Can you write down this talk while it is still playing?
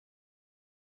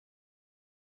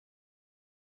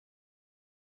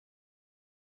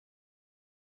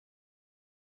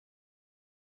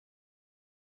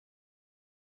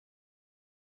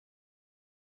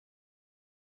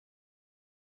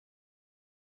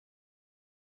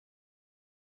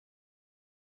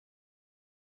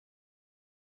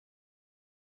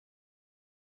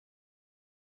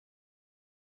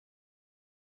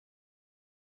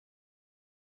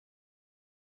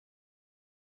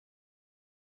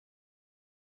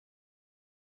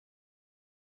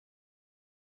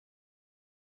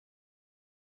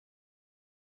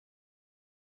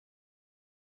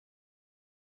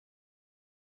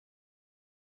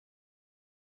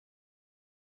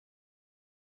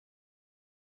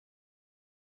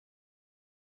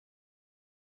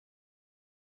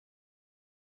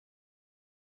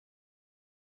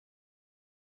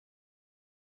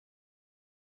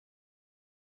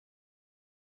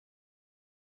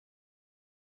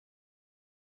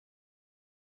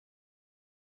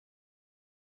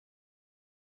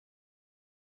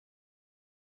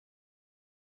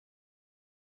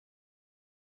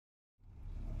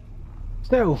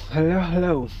So,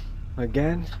 hello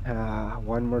again.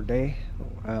 One more day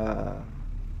uh,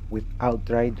 with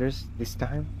Outriders this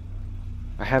time.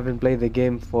 I haven't played the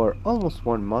game for almost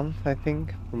 1 month, I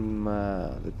think, from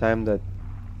the time that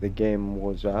the game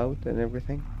was out and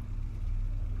everything.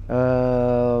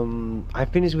 I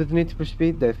finished with Need for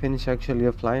Speed. I finished actually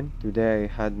offline. Today I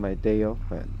had my day off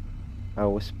and I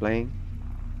was playing.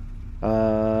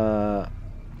 Uh,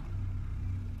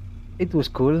 it was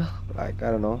cool. Like,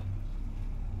 I don't know.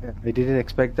 Yeah, I didn't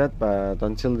expect that, but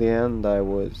until the end, I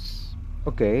was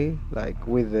okay, like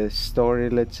with the story,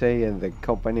 let's say, and the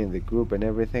company and the group and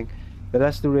everything. The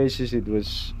last two races, it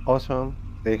was awesome.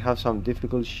 They have some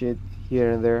difficult shit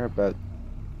here and there, but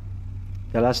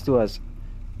the last two, as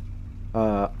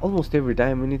almost every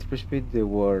time in Need for Speed, they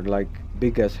were like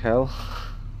big as hell.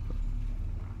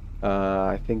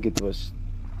 I think it was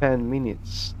 10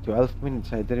 minutes, 12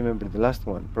 minutes. I don't remember the last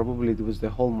one. Probably it was the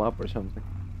whole map or something.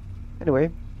 Anyway.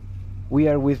 We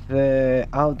are with the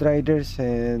Outriders,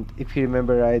 and if you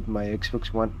remember right, my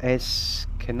Xbox One S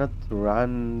cannot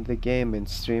run the game and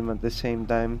stream at the same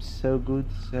time so good,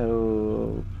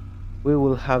 so we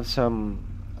will have some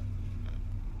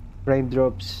frame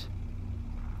drops,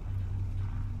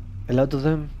 a lot of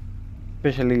them,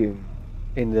 especially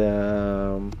in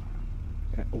the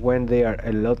when there are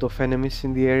a lot of enemies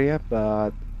in the area,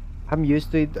 but I'm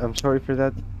used to it. I'm sorry for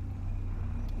that.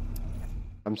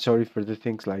 I'm sorry for the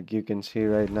things like you can see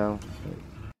right now.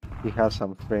 He has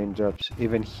some frame drops.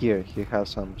 Even here, he has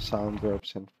some sound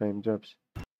drops and frame drops.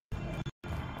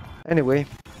 Anyway,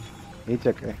 it's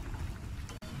okay.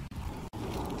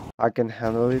 I can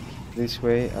handle it this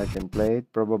way. I can play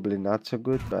it. Probably not so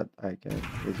good, but I can.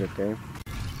 It's okay.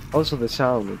 Also, the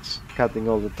sound. It's cutting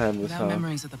all the time. The Without sound.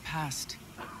 memories of the past,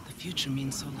 the future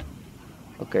means so little.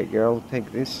 Okay, girl,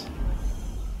 take this.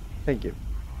 Thank you.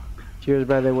 Cheers,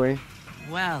 by the way.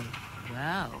 Well,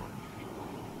 a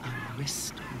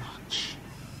wristwatch.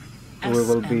 We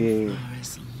will be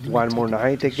one more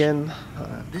night again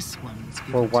This one was for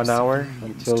given 1 to hour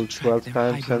civilians until to track 12 their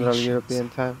times Central hibernations, European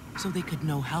time. so they could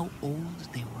know how old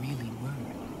they really were.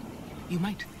 You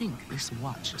might think this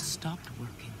watch has stopped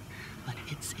working, but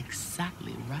it's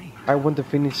exactly right. I want to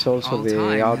finish also All the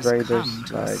time Outriders, has come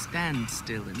to a like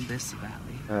standstill in this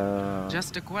valley.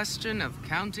 Just a question of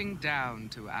counting down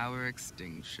to our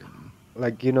extinction.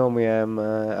 like you know me,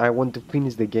 I want to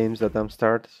finish the games that I'm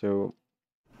start, so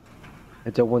I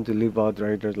don't want to leave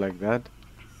Outriders like that.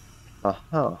 I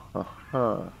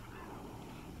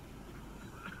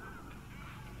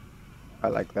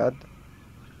like that.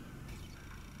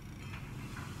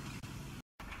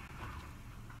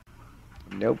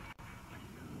 Nope.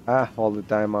 All the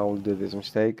time I will do this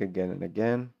mistake again and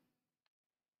again.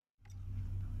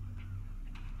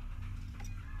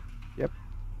 Yep.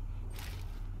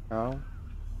 Now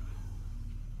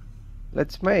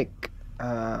let's make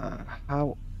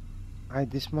how I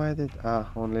dismounted.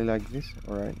 Only like this.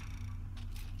 All right.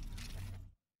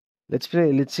 Let's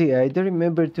play. Let's see. I don't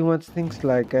remember too much things.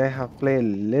 Like I have played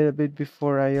a little bit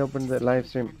before I opened the live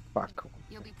stream. Fuck.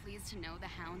 You'll be pleased to know the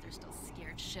hounds are still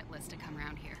scared shitless to come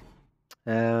around here.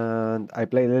 And I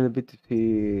play a little bit to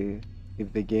see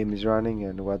if the game is running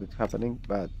and what is happening,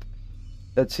 but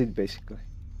that's it basically.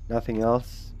 Nothing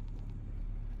else.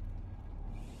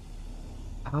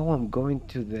 How I'm going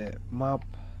to the map?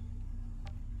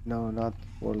 No, not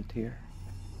world here.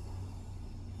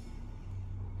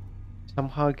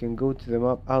 Somehow I can go to the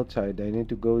map outside. I need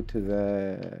to go to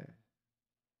the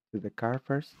car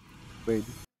first. Wait.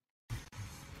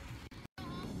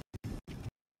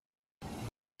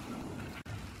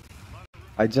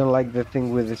 I don't like the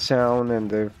thing with the sound and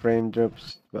the frame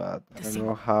drops, but I don't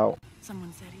know how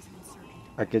Someone said he's an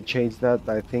insurgent. I can change that.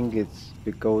 I think it's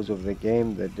because of the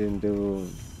game. They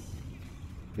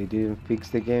didn't fix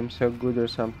the game so good or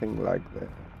something, like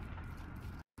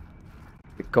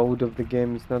the code of the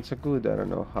game is not so good. I don't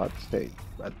know how to say it,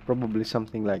 but probably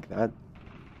something like that.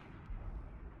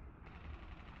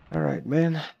 Alright,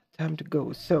 man, time to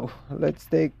go. So let's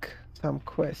take some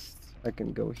quests. I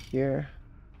can go here.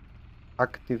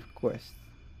 Active quest.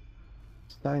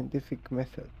 Scientific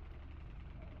method.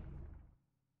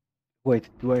 Wait,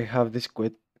 do I have this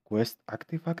quest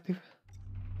active?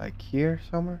 Like here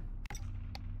somewhere?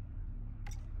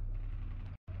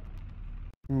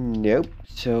 Nope.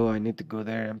 So I need to go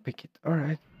there and pick it.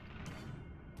 Alright.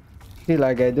 See,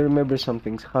 like I don't remember some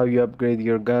things. How you upgrade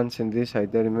your guns in this, I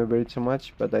don't remember it so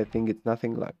much, but I think it's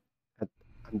nothing like at,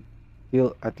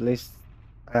 until at least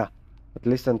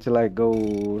until I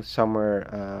go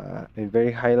somewhere in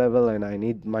very high level and I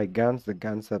need my guns, the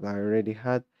guns that I already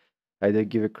had. I don't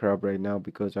give a crap right now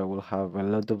because I will have a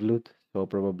lot of loot. so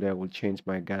probably I will change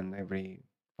my gun every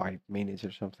 5 minutes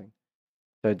or something.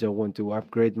 So I don't want to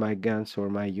upgrade my guns or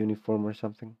my uniform or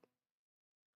something.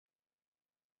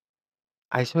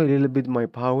 I saw a little bit my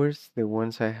powers, the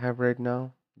ones I have right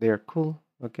now. They are cool,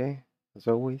 okay, as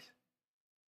always.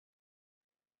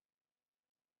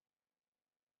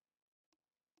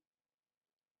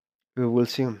 We will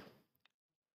see.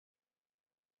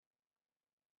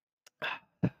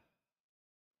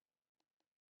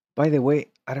 By the way,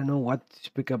 I don't know what to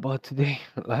speak about today.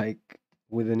 Like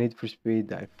with the Need for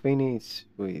Speed, I finished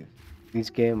with this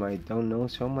game. I don't know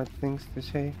so much things to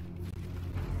say.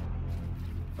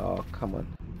 Oh, come on.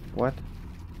 What?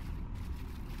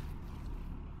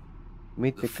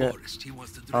 Meet The the car. forest. He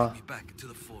wants to drag Ah, me back into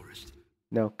the forest.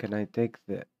 no. Can I take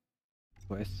the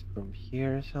quest from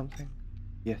here or something?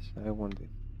 Yes, I want it.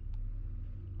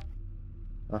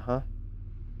 Uh-huh.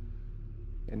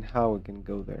 And how I can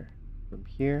go there? From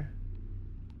here?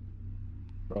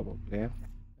 Probably. Yeah.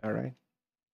 All right.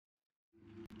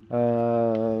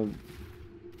 Um,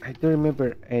 I don't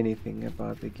remember anything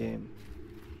about the game.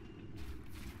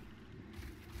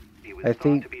 He was I thought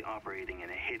think to be operating in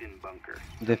a hidden bunker.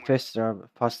 the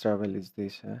fast travel is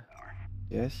this, huh?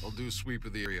 Yes. I'll do a sweep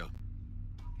of the area.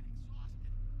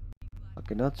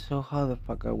 Okay, not so how the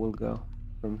fuck I will go.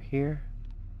 From here?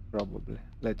 Probably.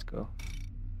 Let's go.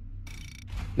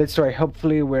 Let's try.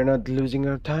 Hopefully we're not losing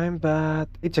our time, but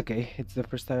it's okay. It's the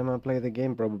first time I play the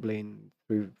game. Probably in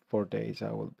 3 4 days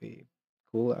I will be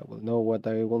cool. I will know what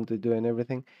I want to do and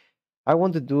everything. I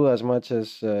want to do as much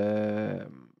as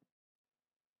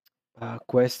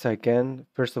quests I can.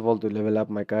 First of all, to level up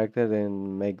my character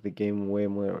and make the game way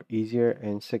more easier.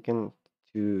 And second,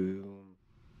 to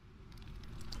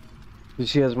to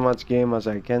see as much game as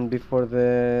I can before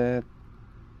the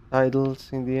titles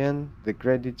in the end, the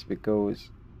credits, because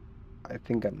I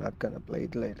think I'm not gonna play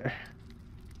it later.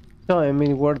 So I'm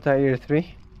in World Tier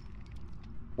 3.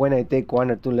 When I take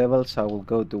 1 or 2 levels, I will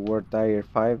go to World Tier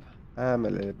 5. I'm a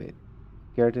little bit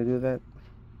scared to do that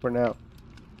for now.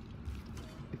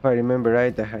 If I remember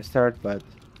right, I had start, but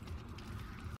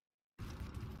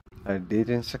I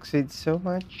didn't succeed so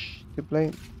much to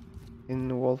play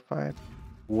in World 5.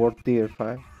 World Tier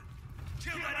 5.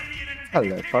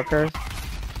 Hello, fuckers.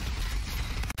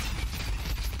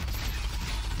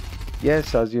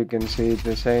 Yes, as you can see, it's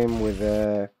the same with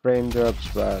the frame drops,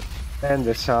 but and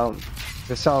the sound.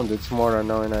 The sound it's more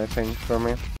annoying, I think, for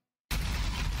me.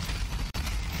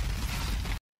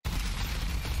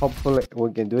 Hopefully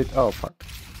we can do it. Oh fuck!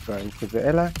 Going to the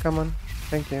Ella. Come on.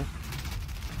 Thank you.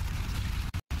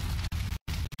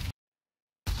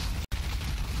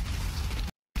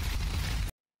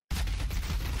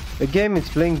 The game is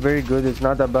playing very good. It's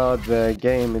not about the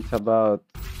game. It's about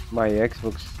my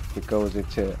Xbox because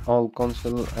it's an old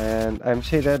console, and I'm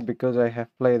saying that because I have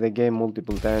played the game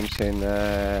multiple times in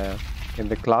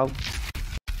the cloud.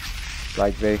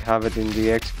 Like they have it in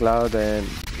the X Cloud, and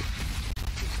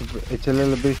it's a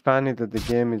little bit funny that the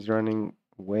game is running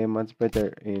way much better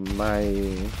in my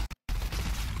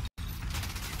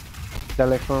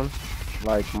telephone,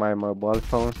 like my mobile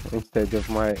phone, instead of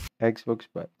my Xbox.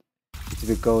 But it's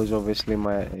because obviously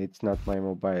it's not my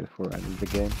mobile for running the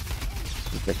game.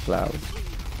 It's the cloud.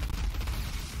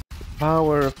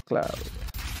 Power of cloud,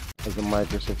 as the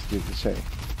Microsoft used to say.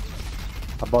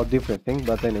 About different thing,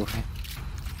 but anyway.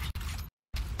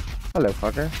 Hello,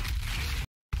 fucker.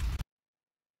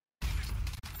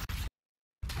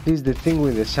 This is the thing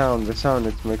with the sound. The sound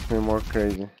it makes me more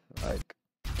crazy. Like,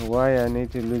 why I need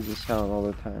to lose the sound all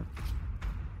the time.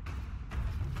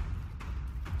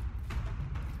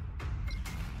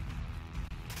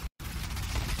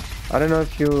 I don't know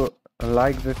if you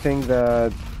like the thing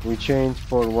that we changed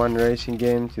for one racing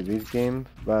game to this game,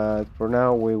 but for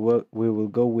now we will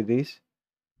go with this.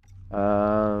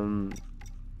 Oh,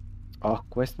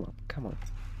 quest map, come on.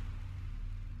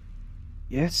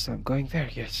 Yes, I'm going there.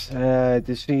 Yes,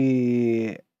 to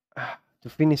see to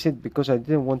finish it because I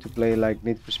didn't want to play like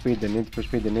Need for Speed, the Need for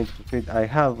Speed, the Need for Speed. I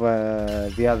have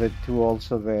the other two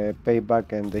also, the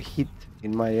Payback and the Hit,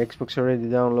 in my Xbox already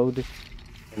downloaded,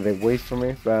 and they wait for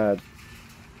me. But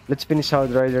let's finish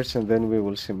Outriders and then we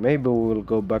will see. Maybe we will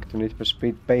go back to Need for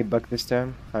Speed Payback this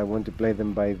time. I want to play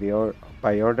them by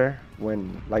by order,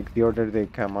 when like the order they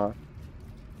come out.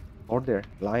 Order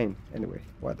line anyway,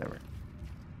 whatever.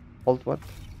 Hold what?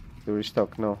 To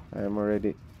restock? No, I am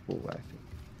already full, I think.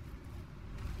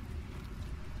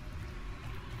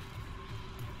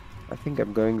 I think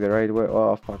I'm going the right way.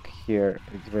 Oh fuck, here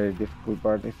it's very difficult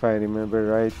part if I remember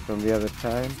right from the other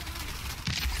time.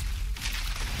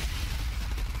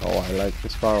 Oh, I like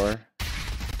this power.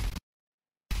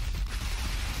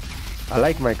 I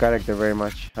like my character very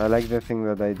much. I like the thing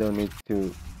that I don't need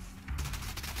to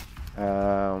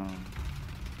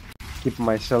keep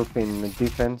myself in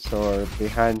defense or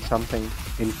behind something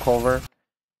in cover,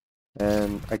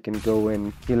 and I can go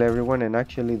and kill everyone. And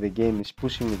actually the game is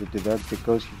pushing me to do that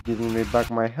because it's giving me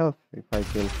back my health if I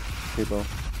kill people.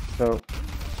 So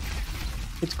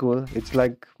it's cool. It's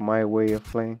like my way of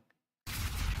playing.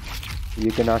 You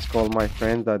can ask all my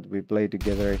friends that we play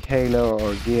together Halo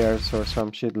or Gears or some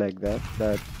shit like that,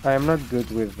 that I am not good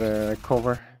with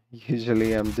cover.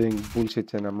 Usually I'm doing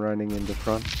bullshit and I'm running in the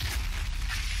front.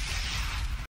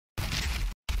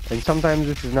 And sometimes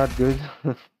this is not good.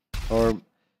 Or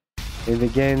in the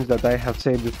games that I have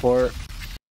said before,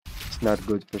 it's not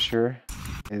good for sure.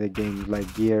 In the games like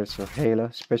Gears or Halo,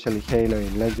 especially Halo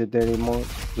in legendary mode,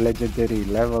 legendary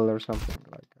level or something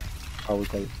like how we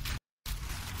call it.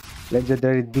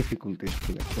 Legendary difficulty,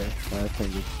 let's say. I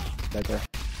think it's better.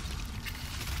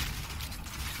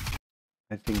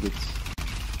 I think it's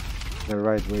the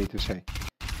right way to say.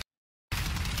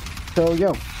 So,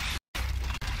 yo.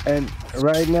 And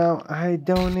right now, I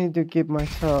don't need to keep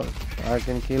myself. I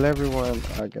can kill everyone.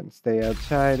 I can stay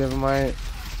outside of my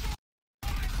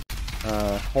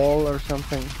hole or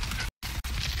something.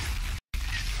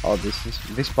 Oh,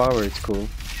 this power is cool.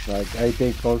 Like, I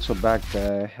take also back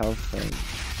health and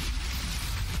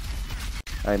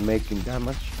I'm making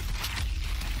damage.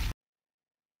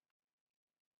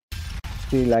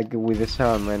 See, like with the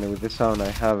sound, man, with the sound I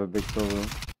have a big problem.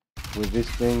 With this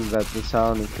thing that the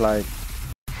sound is like,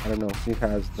 I don't know, it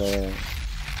has the...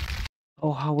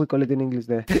 Oh, how we call it in English?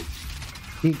 The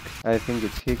hic. I think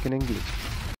it's hic in English.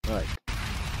 Right.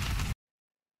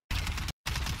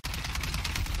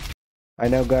 I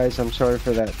know, guys, I'm sorry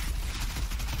for that.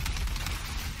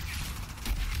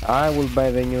 I will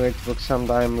buy the new Xbox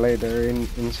sometime later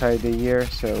inside the year,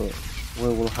 so we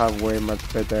will have way much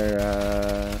better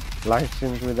live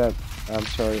streams with that. I'm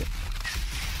sorry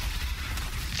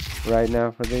right now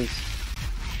for this.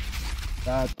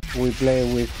 But we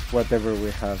play with whatever we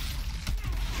have.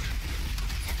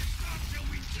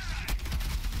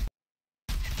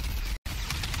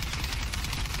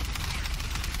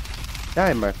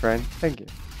 Hi, my friend. Thank you.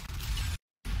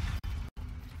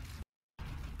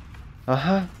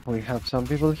 We have some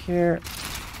people here.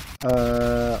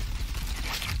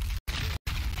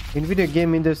 In video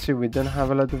game industry, we don't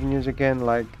have a lot of news again.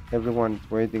 Like everyone's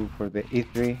waiting for the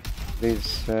E3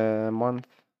 this month.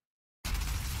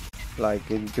 Like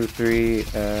in 2-3,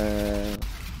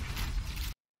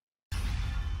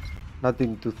 not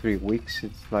in 2-3 weeks.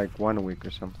 It's like 1 week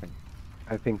or something.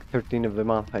 I think 13 of the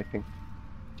month. I think.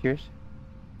 Cheers.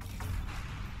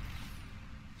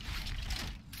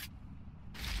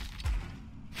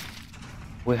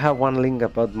 We have one link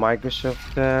about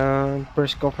Microsoft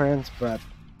press conference, but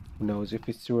who knows if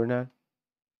it's true or not.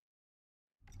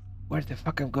 Where the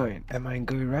fuck I'm going? Am I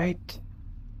going right?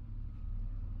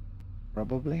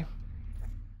 Probably.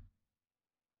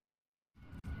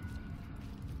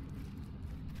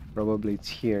 Probably it's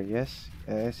here, yes?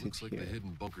 Yes, Looks it's like here. the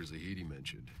hidden bunkers Ahidi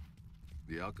mentioned.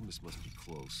 The alchemist must be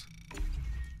close.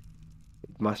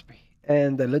 It must be.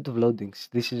 And a lot of loadings.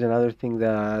 This is another thing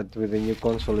that with the new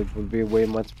console it will be way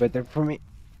much better for me.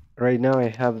 Right now I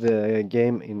have the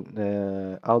game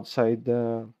in outside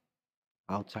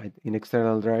in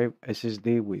external drive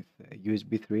SSD with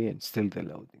USB 3 and still the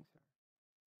loading.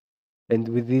 And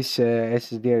with this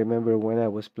SSD, I remember when I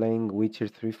was playing Witcher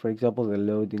 3, for example, the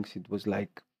loadings, it was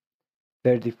like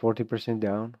 30-40%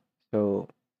 down. So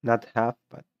not half,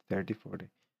 but 30-40.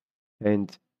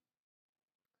 And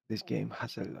this game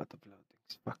has a lot of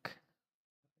loadings. Fuck.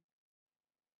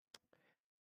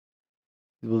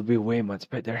 It will be way much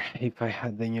better if I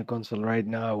had the new console right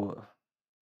now.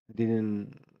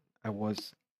 I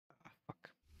was... fuck.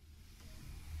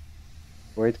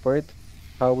 Wait for it.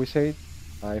 How we say it?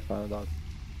 I found out.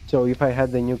 So if I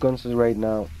had the new console right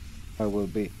now, I will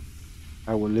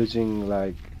losing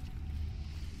like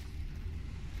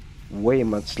way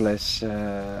much less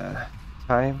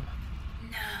time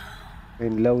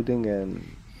in loading and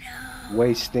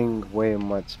wasting way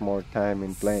much more time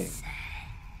in playing.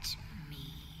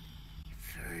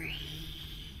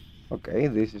 Okay,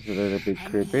 this is a little bit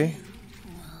creepy.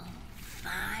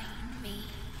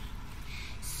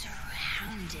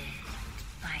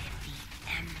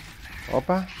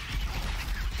 Opa.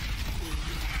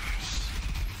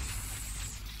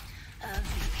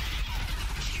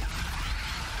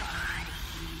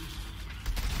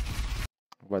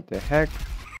 What the heck?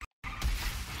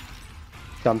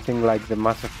 Something like the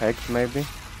Mass Effect, maybe?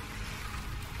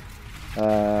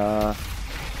 How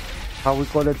we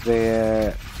call it?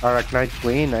 The Arachnite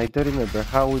Queen. I don't remember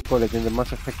how we call it in the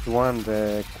Mass Effect 1,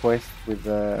 the quest with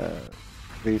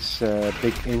this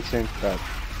big insect that...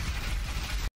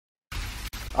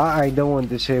 I don't want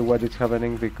to say what is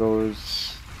happening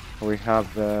because we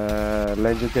have the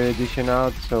Legendary Edition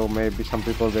out, so maybe some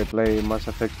people they play Mass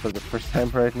Effect for the first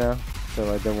time right now,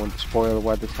 so I don't want to spoil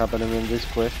what is happening in this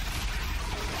quest.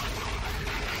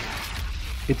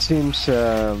 It seems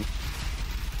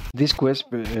this quest,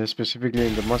 specifically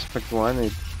in the Mass Effect 1,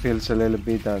 it feels a little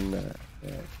bit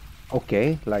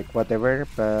okay, like whatever,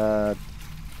 but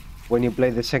when you play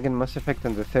the second Mass Effect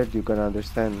and the third, you're gonna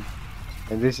understand.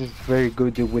 And this is very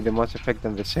good with the Mass Effect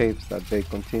and the saves that they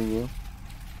continue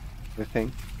the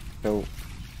thing. So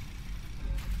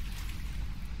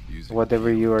whatever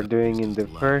you are doing in the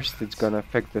first, it's gonna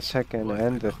affect the second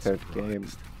and the third game.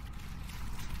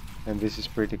 And this is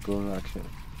pretty cool, actually.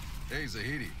 Hey,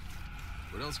 Zahidi.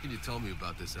 What else can you tell me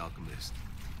about this alchemist?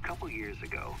 A couple years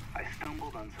ago, I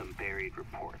stumbled on some buried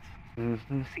reports.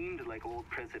 Seemed like old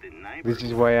President Nyberg. This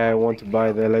is why I want to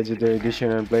buy the Legendary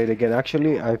Edition and play it again.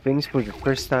 Actually, I finished for the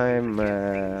first time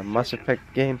Mass Effect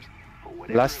games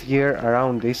last year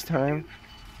around this time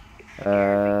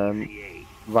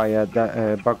via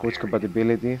backwards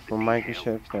compatibility from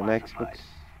Microsoft and Xbox.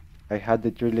 I had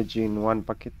the trilogy in one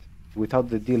packet without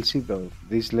the DLC though.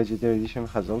 This Legendary Edition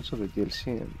has also the DLC,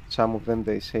 and some of them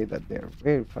they say that they are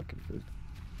very fucking good,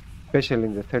 especially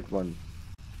in the third one.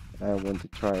 I want to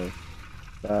try it.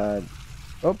 But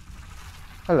oh,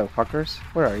 hello fuckers,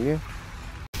 where are you?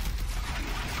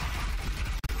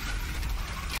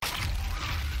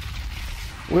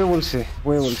 We will see.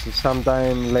 We will see.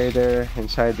 Sometime later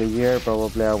inside the year,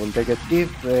 probably I will take it.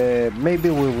 If maybe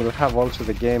we will have also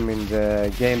the game in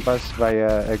the Game Pass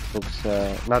via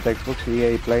Xbox, not Xbox,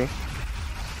 EA Play.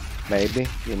 Maybe,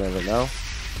 you never know.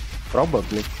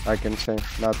 Probably, I can say,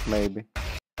 not maybe.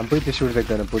 I'm pretty sure they're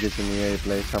gonna put it in EA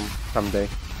Play someday.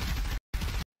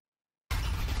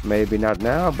 Maybe not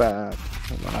now, but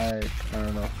like, I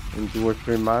don't know, in 2 or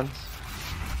 3 months.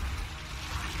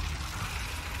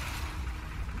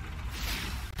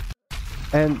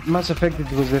 And Mass Effect, it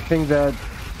was the thing that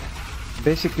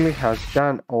basically has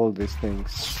done all these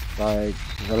things, like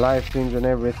the live streams and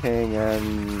everything,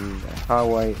 and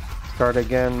how I start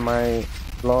again my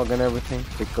blog and everything,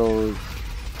 because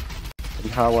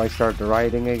and how I started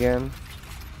writing again.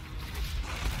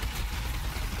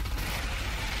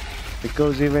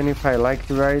 Because even if I like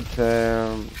to write,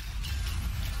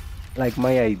 like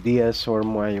my ideas or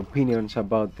my opinions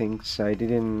about things, I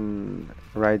didn't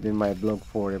write in my blog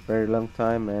for a very long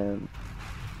time, and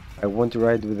I want to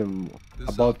write with them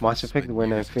about Mass Effect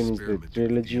when I finish the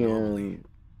trilogy, and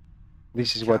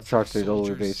this is what started all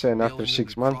of this. And after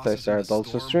 6 months I started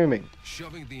also streaming.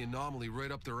 Shoving the anomaly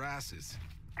right up their asses.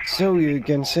 So you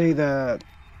can say that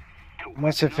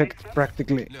Mass Effect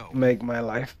practically make my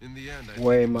life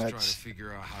way much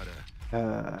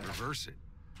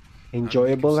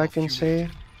enjoyable, I can say,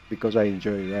 because I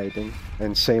enjoy writing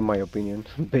and say my opinion.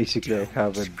 Basically, I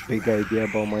have a big idea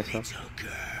about myself.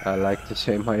 I like to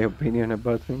say my opinion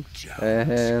about things,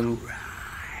 and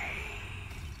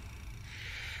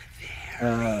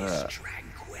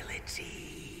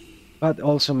but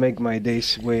also make my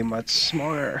days way much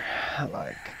smaller.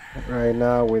 Like right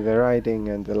now with the writing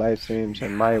and the live streams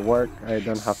and my work, I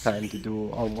don't have time to do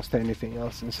almost anything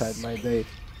else inside my day.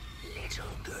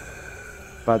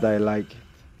 But I like it.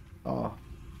 Oh,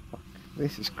 fuck.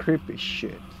 This is creepy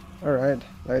shit. Alright,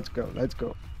 let's go, let's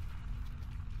go.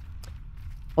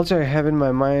 Also, I have in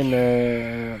my mind,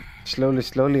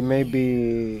 slowly,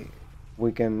 maybe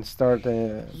we can start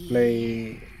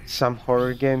play some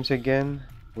horror games again.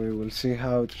 We will see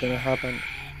how it's gonna happen.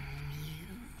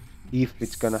 If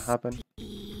it's gonna happen.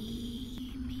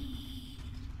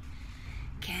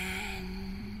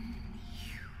 Can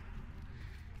you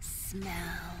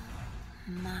smell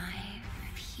my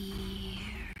fear?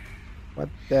 What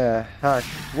the heck?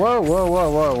 Whoa, whoa, whoa,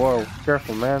 whoa, whoa.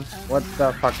 Careful, man. What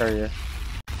the fuck are you?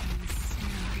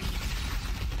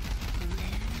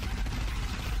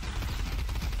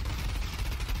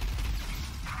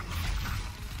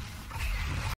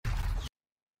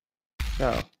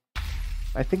 No.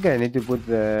 I think I need to put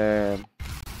the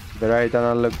right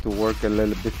analog to work a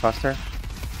little bit faster.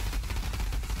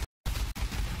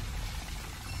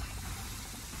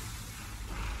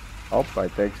 Oh, I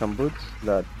take some boots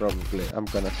that probably I'm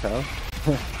gonna sell.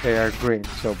 They are green,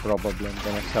 so probably I'm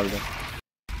gonna sell them.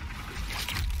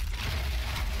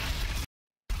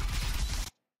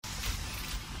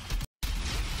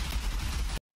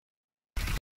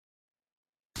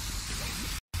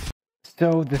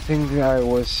 So the thing I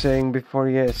was saying before,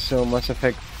 yes, so Mass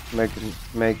Effect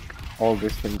make all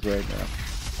these things right now.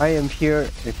 I am here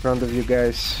in front of you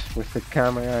guys with the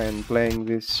camera and playing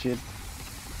this shit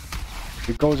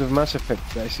because of Mass Effect,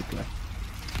 basically.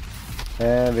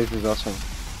 And this is awesome.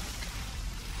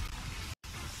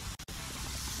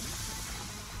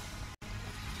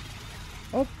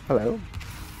 Oh, hello.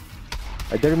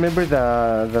 I don't remember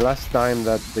the last time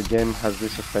that the game has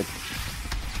this effect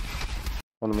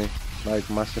on me, like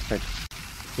Mass Effect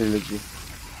Trilogy.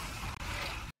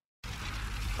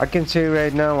 I can say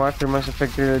right now, after Mass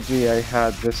Effect Trilogy, I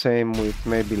had the same with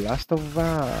maybe Last of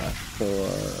Us or...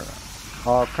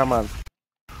 Oh, come on.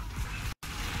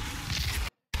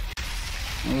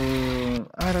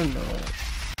 I don't know.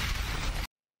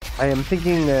 I am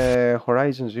thinking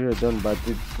Horizon Zero Dawn, but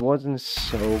it wasn't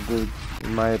so good,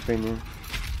 in my opinion.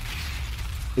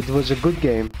 It was a good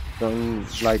game.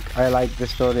 Like, I liked the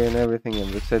story and everything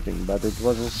and the setting, but it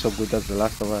wasn't so good as The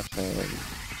Last of Us.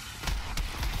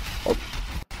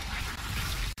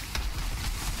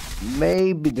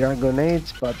 Maybe Dragon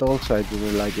Age, but also I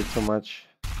didn't like it so much.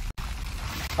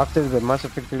 After the Mass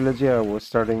Effect trilogy, I was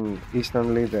starting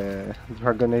instantly the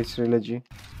Dragon Age trilogy.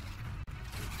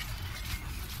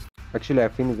 Actually, I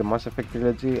finished the Mass Effect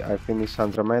trilogy, I finished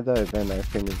Andromeda, and then I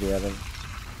finished the other.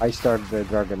 I started the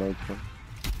Dragon Age one.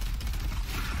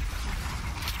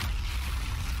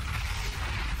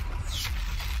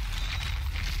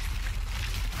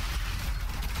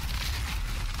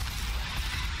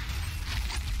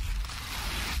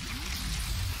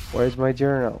 Where's my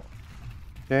journal?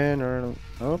 Journal.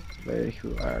 Oh, there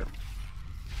you are.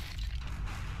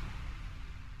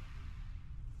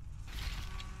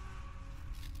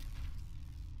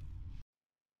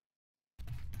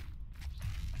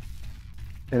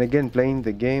 And again, playing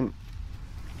the game,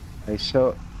 I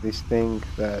saw this thing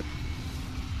that...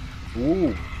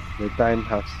 Ooh, the time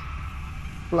has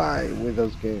fly with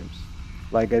those games.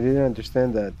 Like, I didn't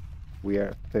understand that we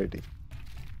are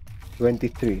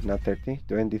 23, not 30,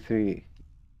 23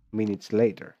 minutes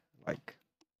later. Like,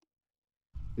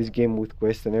 this game with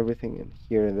quest and everything, and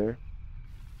here and there.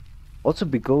 Also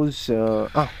because,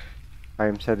 I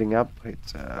am setting up,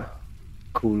 it's a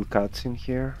cool cutscene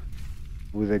here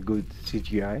with a good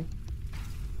CGI.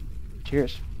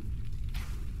 Cheers.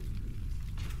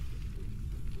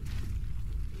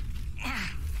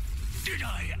 Did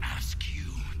I ask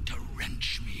you to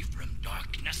wrench me from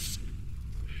darkness?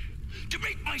 To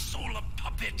make my soul a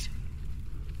puppet?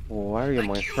 Oh, are you, like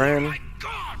my you friend? Are my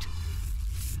God!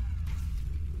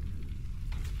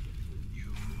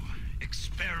 You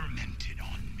experimented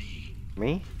on me.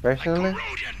 Me? Personally? Like a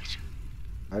rodent.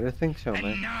 I don't think so, And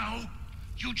man. now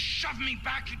you'd shove me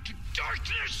back into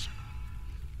darkness?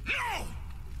 No!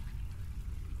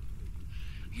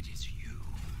 It is you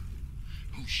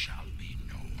who shall be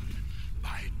known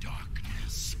by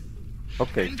darkness.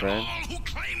 Okay, and friend. all who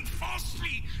claim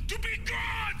falsely to be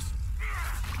gods!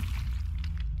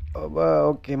 Oh, well,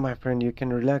 okay, my friend, you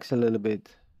can relax a little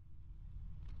bit.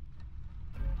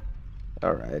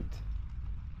 Alright.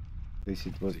 This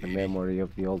it was the memory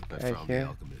of the old I guy found the here.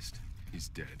 alchemist. He's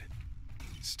dead.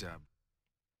 Stabbed.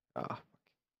 Ah.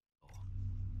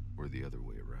 Or the other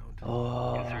way around.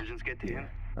 Oh. Insurgents get to you?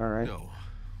 Alright. No.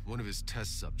 One of his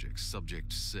test subjects,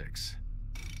 Subject 6.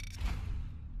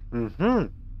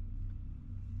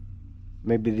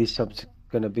 Maybe this subject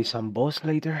gonna be some boss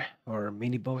later? Or a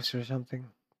mini boss or something?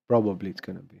 Probably it's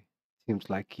gonna be. Seems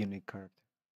like unique character.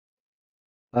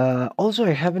 Also,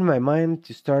 I have in my mind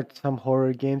to start some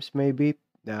horror games, maybe,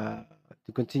 to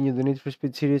continue the Need for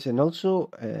Speed series, and also,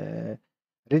 I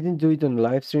didn't do it on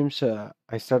live streams.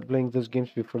 I started playing those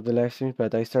games before the live streams,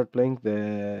 but I started playing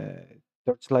the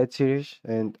Torchlight series,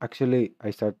 and actually,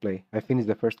 I finished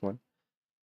the first one,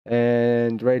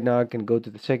 and right now I can go to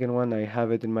the second one. I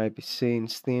have it in my PC in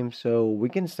Steam, so we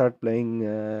can start playing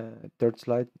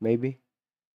Torchlight, maybe,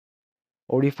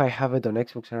 or if I have it on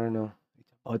Xbox, I don't know.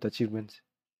 It's about achievements.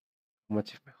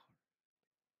 Much mejor.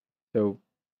 So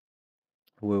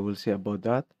we will see about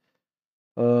that.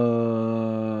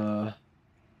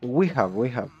 We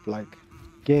have like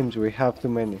games. We have too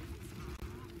many.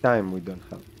 Time we don't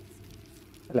have.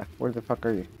 Ella, where the fuck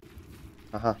are you?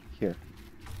 Here.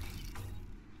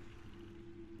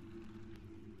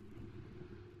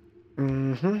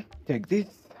 Take this.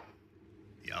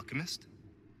 The alchemist?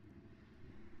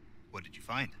 What did you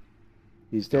find?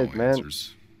 He's dead, No man.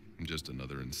 answers. Just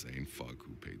another insane fuck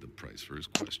who paid the price for his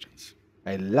questions.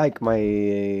 I like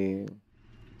my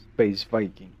space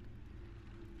Viking.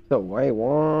 So I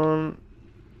want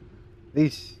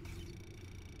this.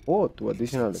 Oh, to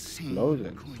additional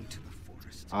explosion.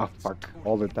 Ah, fuck.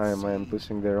 All the time I am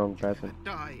pushing the wrong button.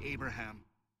 Die, Abraham.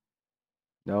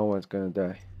 No one's gonna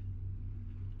die.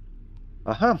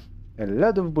 A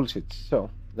lot of bullshit. So,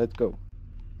 let's go.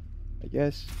 I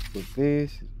guess put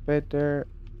this is better.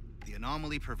 The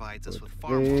anomaly provides us Put with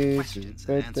far more this is questions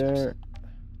than answers. better.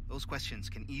 Those questions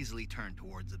can easily turn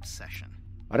towards obsession.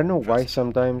 I don't know why Trust me,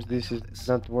 sometimes I this know is this.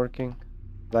 not working.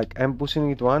 Like I'm pushing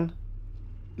it one.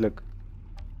 Look,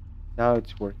 now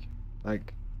it's working.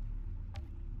 Like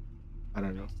I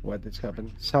don't know what is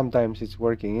happening. Sometimes it's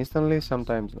working instantly,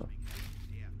 sometimes not.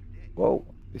 Whoa,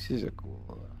 this is a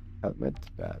cool helmet,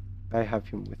 but I have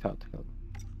him without helmet.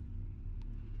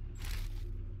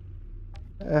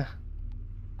 Eh,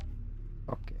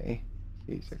 okay,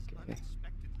 he's okay.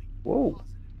 Whoa,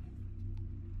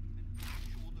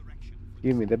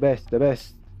 give me the best, the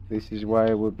best. This is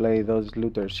why we play those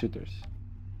looter shooters.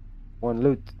 One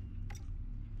loot.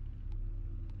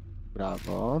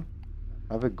 Bravo.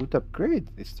 Have a good upgrade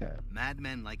this time.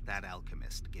 Madmen like that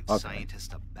alchemist give Okay.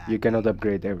 scientists a bad You cannot name.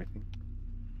 upgrade everything.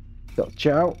 So,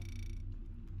 ciao.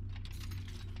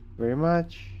 Very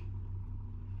much.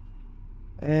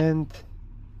 And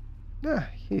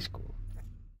he's cool.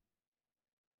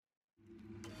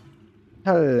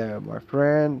 Hello, my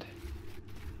friend.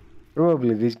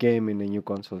 Probably this game in a new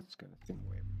console is gonna seem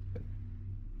way better.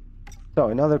 So,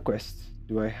 another quest.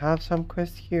 Do I have some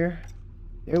quest here?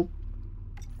 Nope.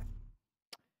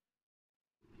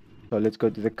 So let's go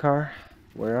to the car.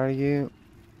 Where are you?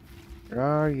 Where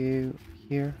are you?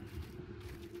 Here?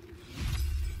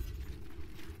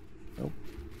 Nope.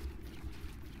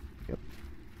 Yep.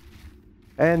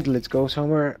 And let's go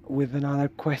somewhere with another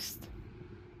quest.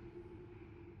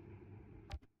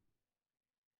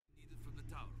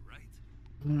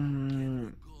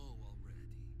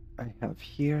 I have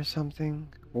here something.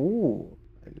 Oh,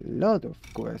 a lot of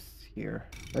quests here.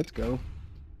 Let's go.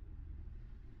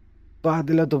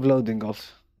 But a lot of loading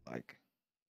also. Like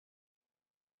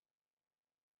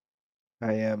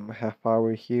I am half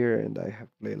hour here and I have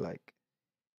played like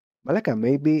Malaka,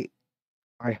 maybe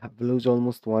I have lose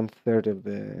almost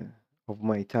 1/3 of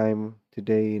my time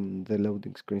today in the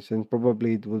loading screens, and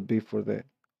probably it will be for the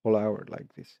whole hour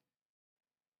like this.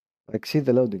 Like see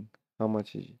the loading. How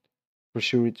much is it? For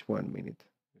sure it's 1 minute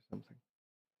or something.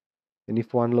 And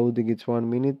if one loading it's 1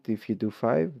 minute, if you do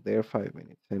five, they're 5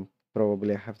 minutes. And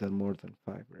probably I have done more than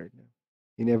five right now.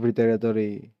 In every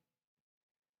territory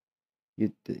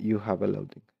you have a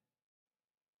loading.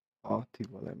 Oh,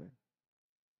 man.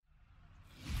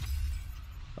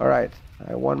 Alright,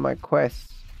 I won my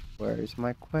quest. Where is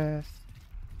my quest?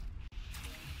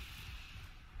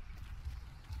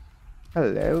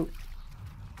 Hello.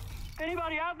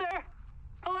 Anybody out there?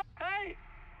 Hello? Hey,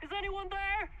 is anyone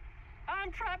there?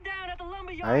 I'm trapped down at the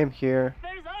lumberyard. I am here.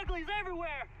 There's uglies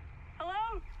everywhere.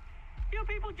 Hello? You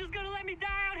people just gonna let me die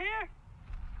out here?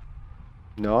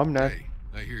 No, I'm not. Hey,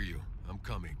 I hear you. I'm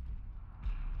coming.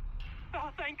 Oh,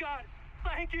 thank God.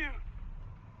 Thank you.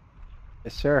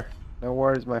 Yes, sir. No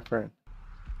worries, my friend.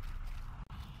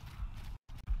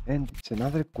 And it's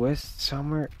another quest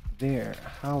somewhere there.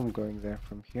 How I'm going there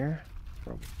from here?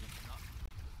 Probably.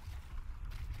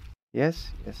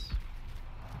 Yes, yes.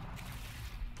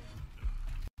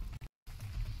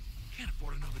 Can't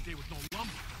afford another day with no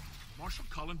lumber. Marshal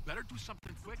Cullen better do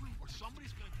something quick, or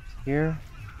somebody's gonna. Here.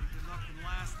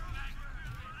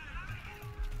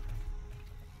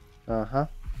 Uh-huh.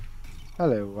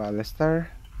 Hello,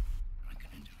 Alistair.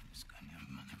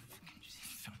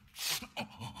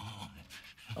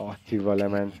 Oh, ti vole,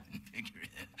 man.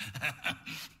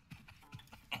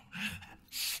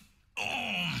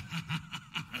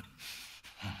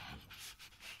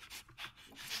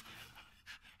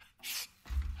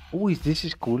 Oh, this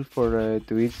is cool for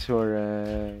Twitch or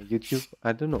YouTube.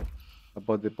 I don't know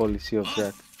about the policy of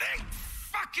that. Thank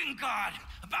fucking God!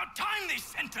 About time they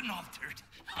sent an altered.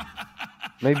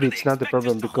 Maybe it's not the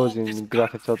problem because in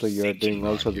Grand Theft Auto you are doing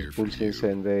also the full scenes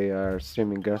and they are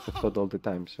streaming Grand Theft Auto all the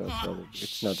time, so probably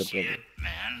it's not a problem.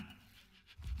 Man.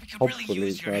 Hopefully really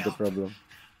it's not a problem.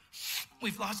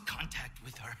 We've lost contact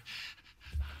with our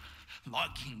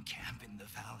logging camp in the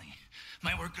valley.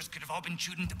 My workers could have all been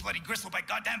chewed into bloody gristle by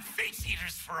goddamn face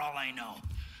eaters for all I know.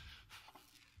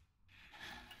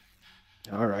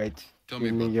 Alright, give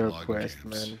me your quest,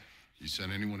 camps. man. You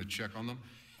sent anyone to check on them?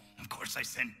 Of course I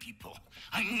sent people.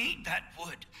 I need that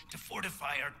wood to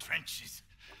fortify our trenches.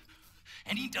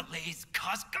 Any delays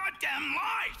cost goddamn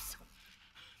lives.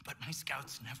 But my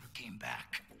scouts never came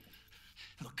back.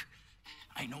 Look,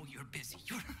 I know you're busy.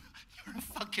 You're a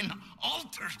fucking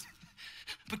altered.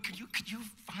 But could you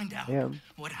find out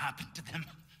what happened to them?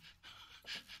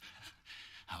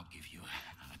 I'll give you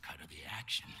a cut of the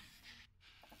action.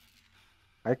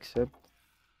 I accept.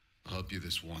 I'll help you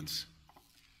this once,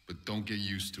 but don't get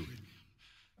used to it.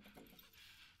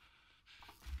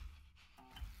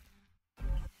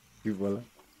 People.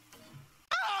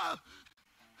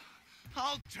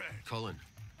 Cullen.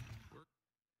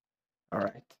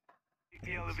 Alright.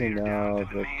 See now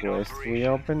the quest we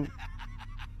open.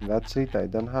 That's it. I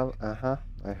don't have.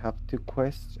 I have 2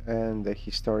 quests and the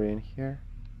historian here.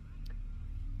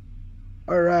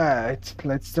 Alright,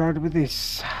 let's start with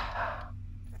this.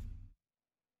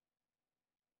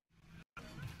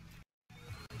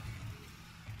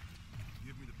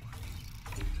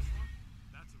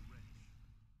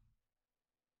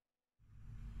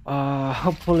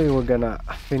 Hopefully we're gonna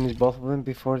finish both of them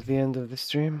before the end of the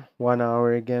stream. 1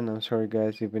 hour again. I'm sorry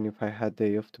guys, even if I had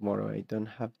day off tomorrow, I don't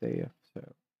have day off,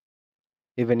 so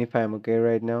even if I'm okay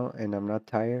right now and I'm not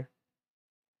tired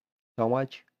so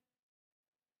much,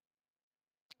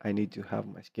 I need to have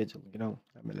my schedule, you know.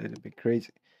 I'm a little bit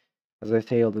crazy. As I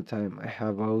say all the time, I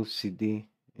have OCD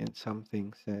in some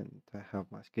things and I have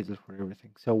my schedule for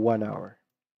everything. So 1 hour,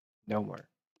 no more.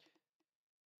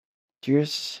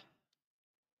 Cheers.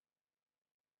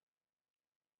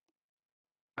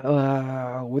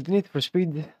 With Need for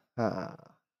Speed, I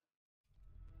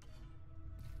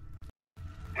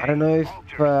don't know if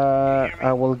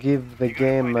I will give the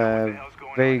game a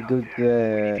very good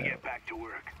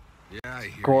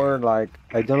score. Like,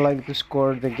 I don't like to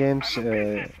score the games,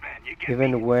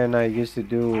 even when I used to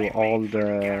do all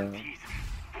the...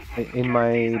 In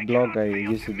my blog, I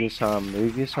used to do some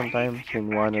reviews sometimes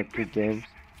in 1 or 2 games,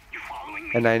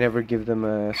 and I never give them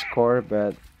a score,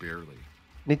 but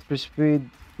Need for Speed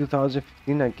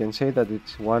 2015, I can say that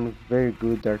it's one very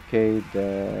good arcade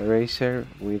racer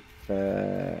with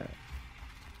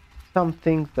some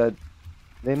things that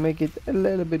they make it a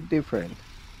little bit different.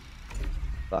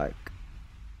 Like,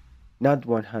 not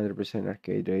 100%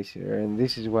 arcade racer, and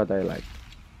this is what I like.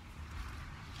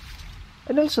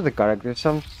 And also the characters.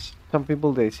 Some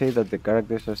people, they say that the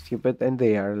characters are stupid, and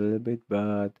they are a little bit,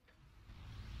 but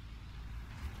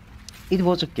it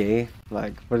was okay.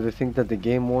 Like, for the thing that the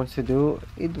game wants to do,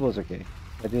 it was okay.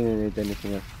 I didn't need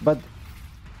anything else. But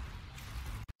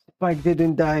Spike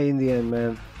didn't die in the end,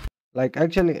 man. Like,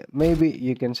 actually, maybe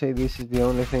you can say this is the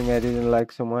only thing I didn't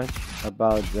like so much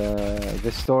about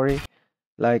the story.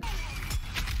 Like,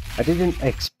 I didn't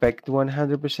expect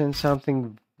 100%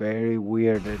 something very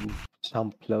weird and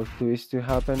some plot twist to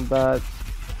happen, but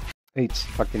it's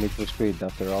fucking Need for Speed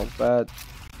after all. But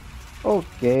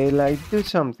okay, like, do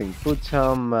something. Put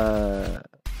some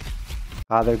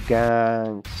other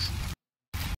gangs.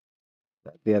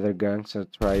 The other gangs are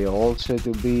try also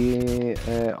to be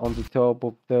on the top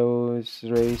of those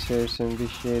racers and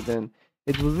this shit, and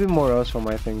it would be more awesome,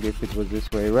 I think, if it was this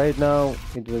way. Right now,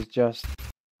 it was just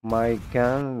my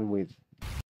gang with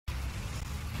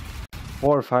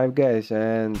 4 or 5 guys,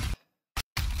 and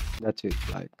that's it.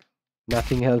 Like,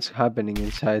 nothing else happening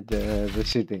inside the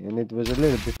city, and it was a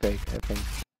little bit fake, I think.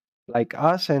 Like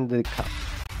us and the cops,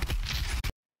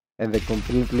 and the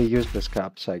completely useless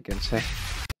cops, I can say.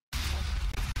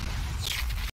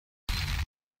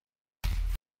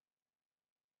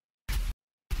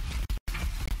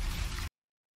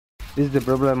 This is the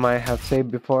problem I have said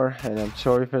before, and I'm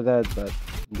sorry for that, but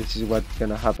this is what's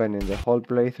gonna happen in the whole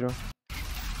playthrough.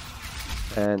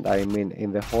 And I mean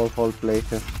in the whole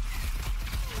playthrough.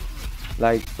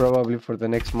 Like, probably for the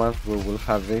next month we will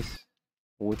have this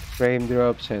with frame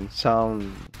drops and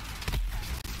sound.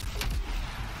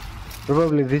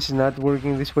 Probably this is not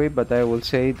working this way, but I will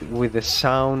say it with the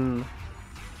sound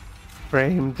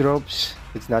frame drops.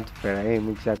 It's not frame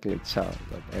exactly, it's sound,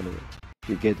 but anyway,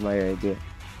 you get my idea.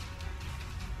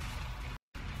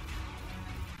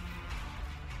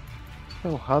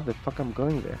 So how the fuck I'm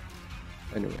going there?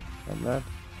 Anyway, I'm not.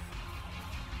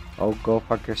 Oh, go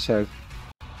fuck yourself.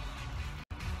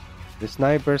 The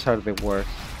snipers are the worst.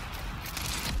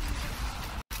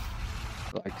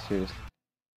 Like, seriously.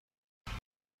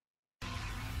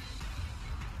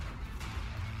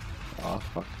 Oh,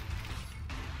 fuck.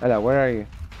 Ella, where are you?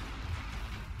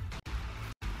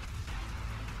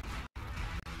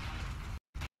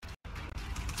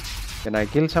 Can I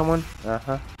kill someone?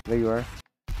 Uh-huh, there you are.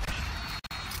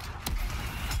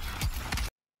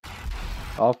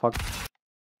 Oh, fuck.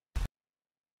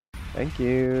 Thank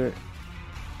you.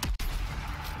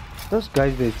 Those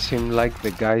guys, they seem like the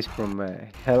guys from not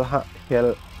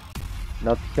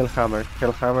Hellhammer.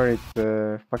 Hellhammer is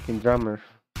the fucking drummer.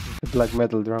 The black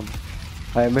metal drummer.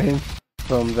 I mean,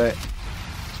 from the...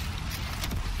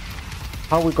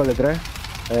 How we call it, right?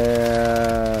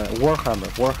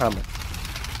 Warhammer.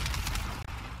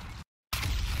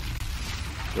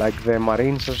 Like the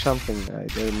Marines or something. I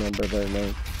don't remember their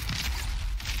name.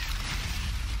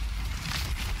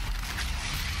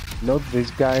 Not these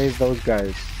guys, those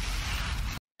guys.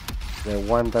 The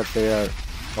one that they are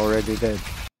already dead.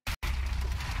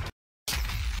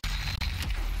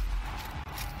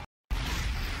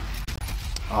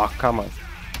 Oh, come on.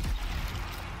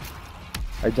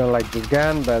 I don't like this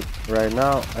gun, but right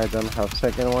now I don't have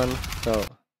second one, so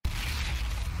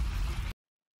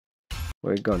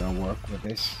we're gonna work with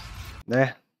this. Nah,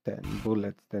 10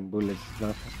 bullets is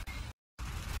nothing.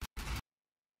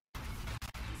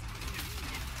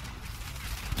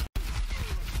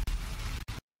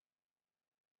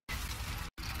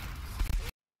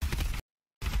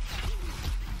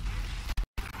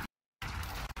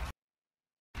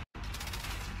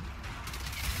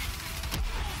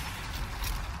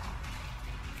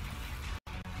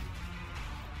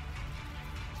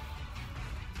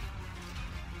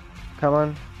 Come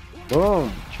on.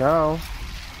 Boom. Ciao.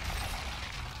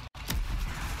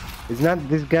 It's not,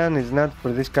 this gun is not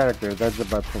for this character, that's the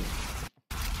bad thing.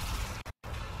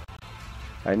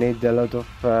 I need a lot of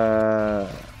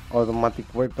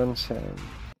automatic weapons and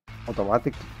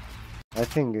automatic, I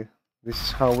think this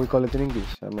is how we call it in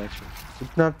English, I'm not sure.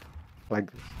 It's not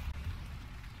like this.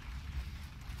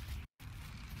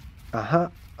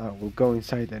 Aha, I will go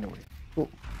inside anyway. Cool.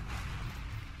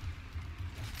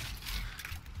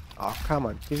 Oh, come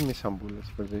on, give me some bullets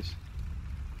for this.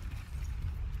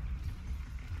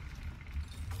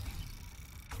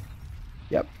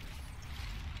 Yep.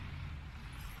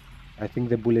 I think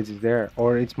the bullets is there,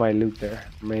 or it's my loot there.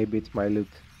 Maybe it's my loot.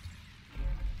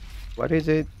 What is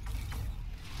it?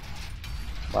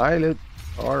 My loot.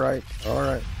 Alright,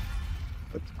 alright.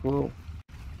 That's cool.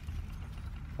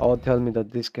 Oh, tell me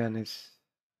that this gun is...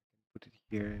 Put it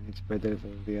here and it's better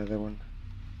than the other one.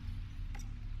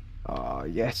 Oh,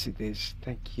 yes it is.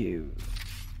 Thank you.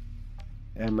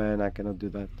 Yeah, man, I cannot do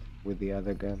that with the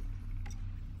other gun.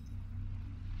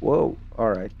 Whoa,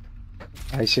 alright.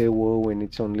 I say whoa when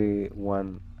it's only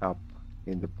one up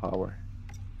in the power.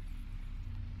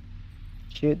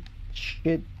 Shit,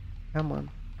 shit. Come on,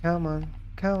 come on,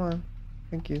 come on.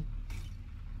 Thank you.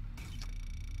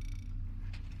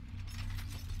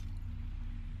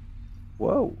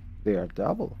 Whoa, they are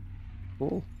double.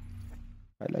 Cool.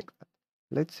 I like that.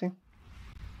 Let's see.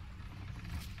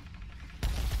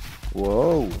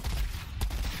 Whoa.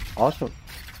 Awesome.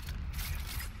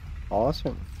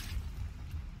 Awesome.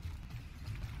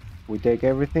 We take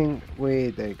everything.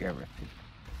 We take everything.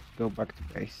 Go back to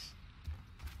base.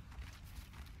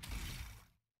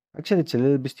 Actually, it's a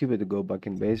little bit stupid to go back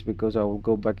in base because I will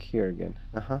go back here again.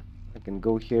 I can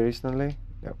go here instantly.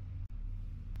 No.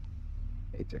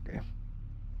 It's okay.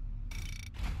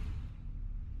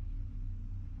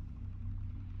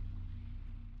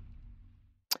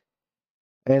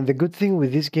 And the good thing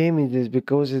with this game is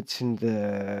because it's in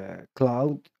the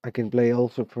cloud, I can play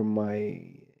also from my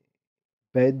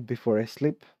bed before I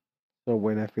sleep. So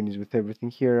when I finish with everything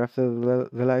here after the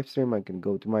live stream, I can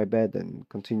go to my bed and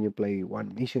continue play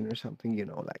one mission or something, you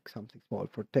know, like something small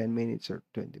for 10 minutes or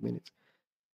 20 minutes.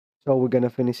 So we're gonna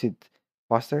finish it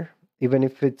faster, even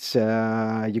if it's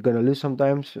you're gonna lose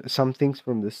sometimes some things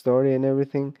from the story and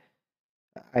everything.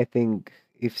 I think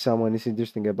if someone is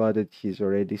interesting about it, he's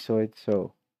already saw it,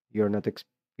 so you're not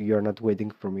you're not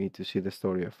waiting for me to see the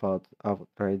story of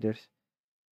Outriders.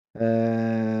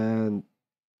 And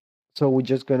so we're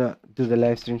just gonna do the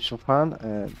live streams for fun,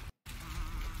 and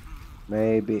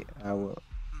maybe I will.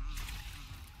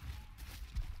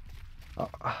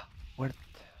 What?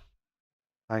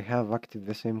 I have active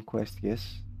the same quest,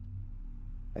 yes.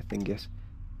 I think yes.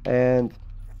 And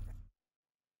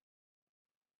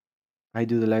I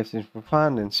do the live streams for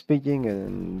fun and speaking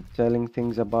and telling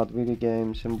things about video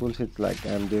games and bullshit like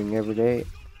I'm doing every day.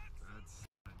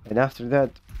 And after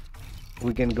that,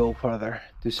 we can go further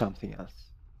to something else.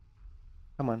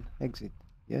 Come on, exit.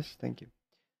 Yes, thank you.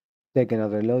 Take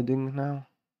another loading now,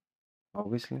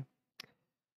 obviously.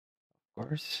 Of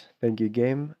course. Thank you,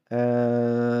 game.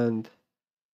 And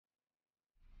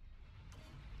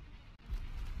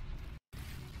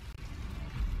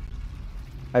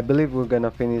I believe we're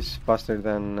gonna finish faster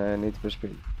than Need for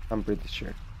Speed. I'm pretty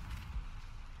sure.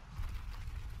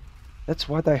 That's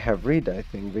what I have read, I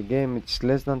think. The game, it's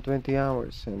less than 20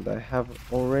 hours, and I have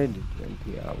already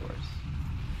 20 hours.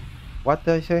 What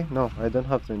did I say? No, I don't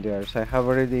have 20 hours. I have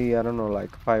already, I don't know,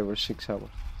 like 5 or 6 hours.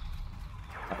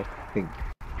 I think.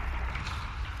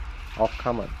 Oh,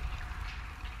 come on.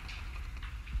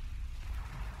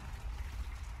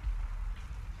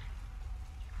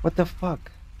 What the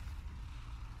fuck?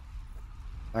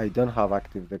 I don't have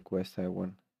active the quest I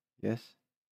won. Yes?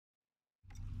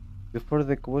 Before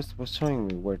the quest was showing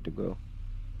me where to go.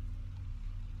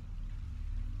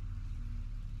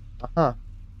 I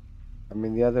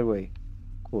mean the other way.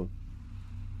 Cool.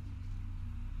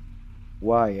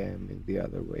 why I am in the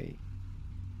other way.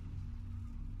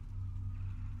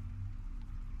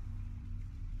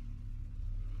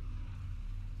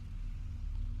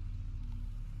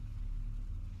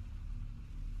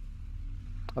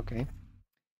 Okay.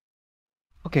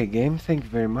 Okay, game, thank you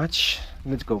very much.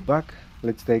 Let's go back.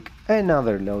 Let's take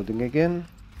another loading again,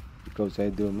 because I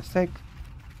do a mistake.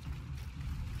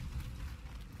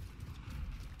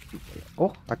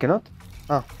 Oh, I cannot?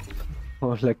 Ah.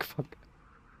 Oh, like, fuck.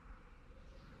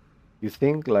 You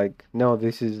think, like, no,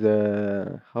 this is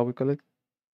the... how we call it?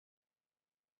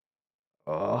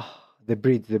 Oh, the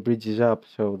bridge is up,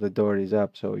 so the door is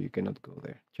up, so you cannot go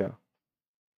there. Ciao.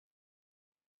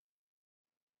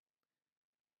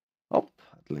 Oh,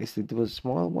 at least it was a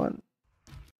small one.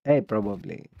 Hey,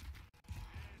 probably.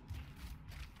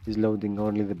 Is loading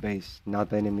only the base,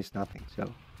 not enemies, nothing, so...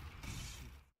 it's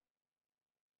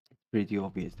pretty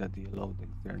obvious that the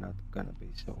loadings, they're not gonna be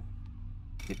so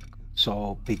difficult.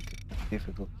 So big and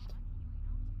difficult.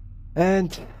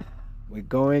 And we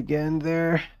go again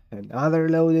there. Another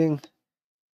loading.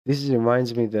 This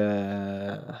reminds me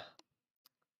the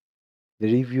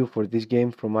review for this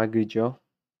game from Angry Joe,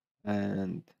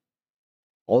 and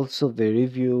also the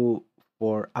review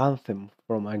for Anthem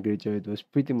from Angry Joe. It was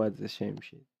pretty much the same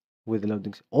shit with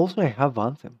loadings. Also, I have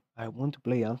Anthem. I want to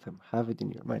play Anthem. Have it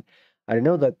in your mind. I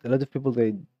know that a lot of people,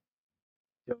 they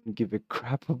don't give a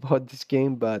crap about this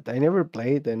game, but I never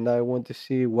played, and I want to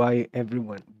see why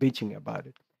everyone bitching about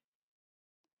it.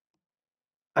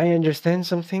 I understand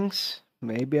some things.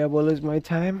 Maybe I will lose my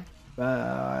time,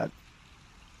 but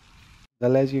the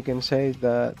less you can say is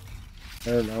that, I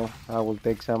don't know, I will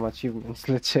take some achievements,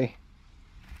 let's say.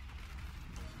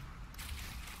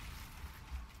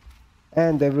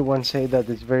 And everyone say that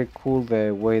it's very cool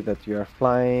the way that you are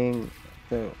flying,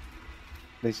 so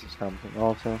this is something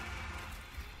also.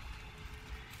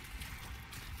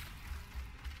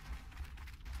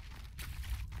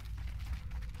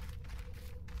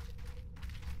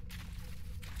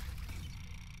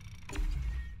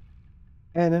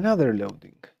 And another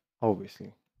loading,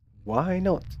 obviously. Why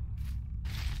not?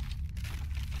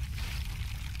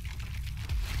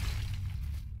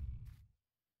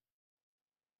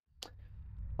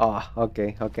 Ah,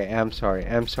 okay, I'm sorry.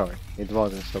 It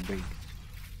wasn't so big.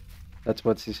 That's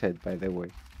what she said, by the way.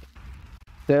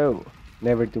 So,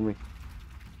 never to me.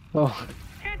 Oh,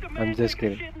 I'm just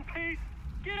kidding.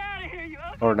 Get out of here, you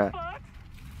ugly Or not.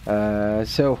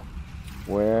 So,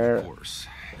 where... Of course,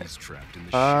 he's trapped in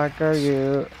the fuck are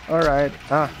you? Alright.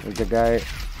 Ah, it's the guy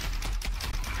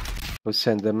who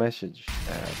sent the message.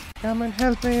 Come and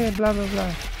help me, blah blah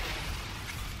blah.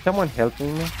 Someone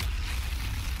helping me?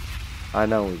 I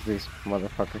know, it's this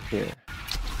motherfucker here.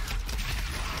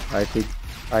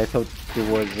 I thought he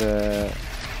was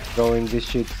going this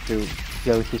shit to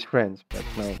kill his friends, but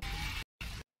no.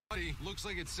 Buddy, looks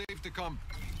like it's safe to come.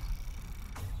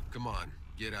 Come on,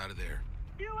 get out of there.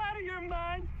 You out of your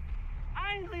mind?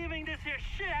 I ain't leaving this here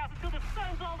shithouse until the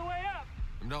sun's all the way up.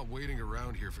 I'm not waiting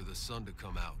around here for the sun to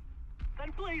come out.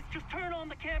 Then please just turn on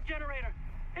the camp generator.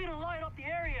 It'll light up the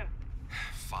area.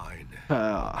 Fine.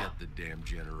 Ah. Get the damn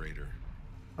generator.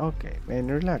 Okay, man,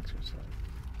 relax yourself.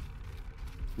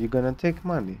 You're gonna take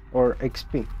money or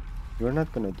XP. You're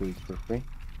not gonna do it for free.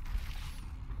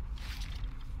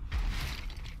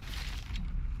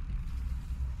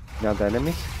 Now the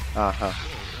enemies? Whoa,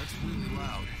 that's really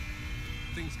loud.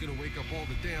 Thing's gonna wake up all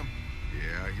the damn...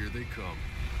 Yeah, here they come.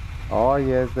 Oh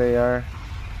yes, they are.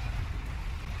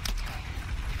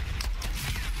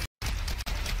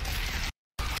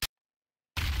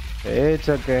 It's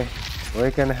okay.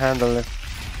 We can handle it.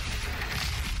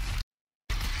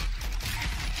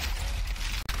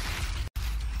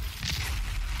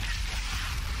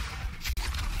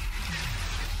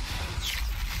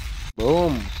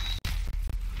 Boom.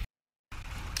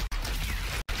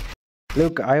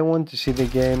 Look, I want to see the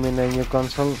game in a new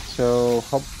console, so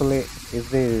hopefully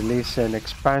if they release an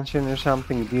expansion or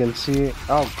something, DLC,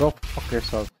 oh, go fuck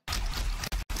yourself.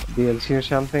 DLC or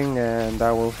something, and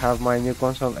I will have my new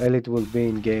console, and it will be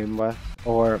in Game Pass,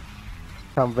 or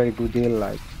some very good deal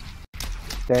like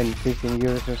 10-15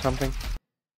 euros or something.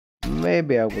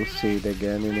 Maybe I will see it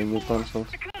again in a new console.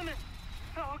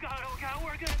 Oh god,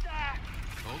 we're gonna die.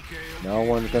 Okay. No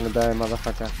one's gonna die,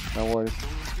 motherfucker. No worries. No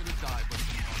one's gonna die, but...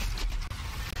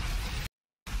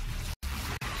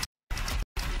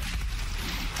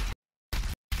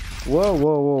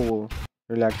 Whoa.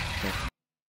 Relax.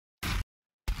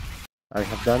 I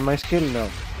have done my skill now.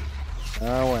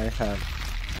 Now I have.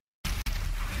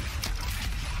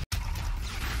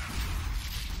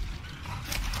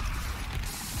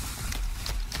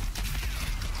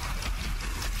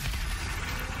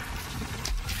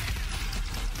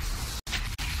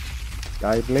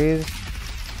 Die, please.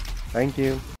 Thank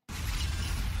you.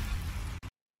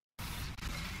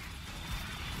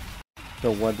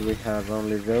 So what do we have?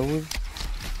 Only those?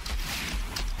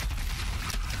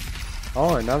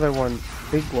 Oh, another one.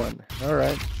 Big one.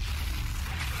 Alright.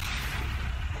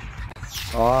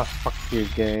 Oh, fuck you,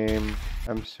 game.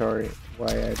 I'm sorry.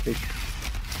 Why I picked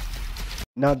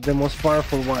not the most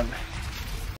powerful one.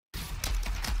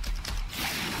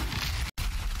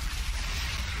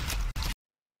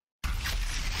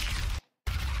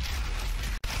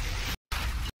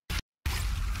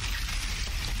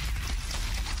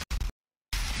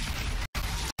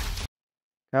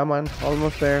 Come on,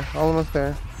 almost there, almost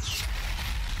there.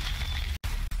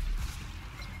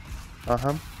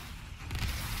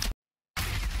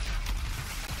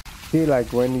 See,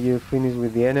 like when you finish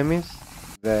with the enemies,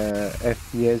 the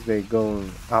FPS they go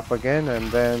up again,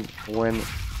 and then when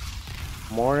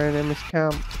more enemies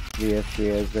come, the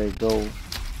FPS they go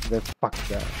the fuck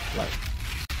down. Like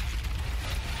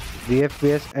the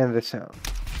FPS and the sound.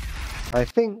 I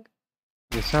think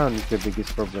the sound is the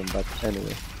biggest problem, but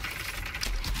anyway.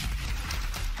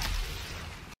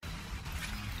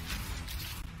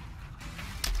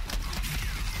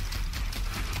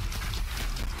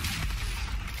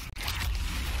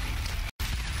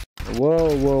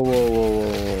 Whoa, whoa, whoa, whoa,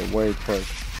 whoa, wait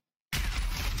first.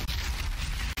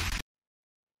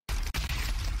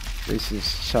 This is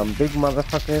some big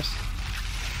motherfuckers.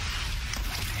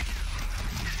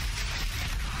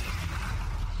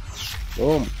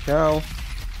 Boom, ciao.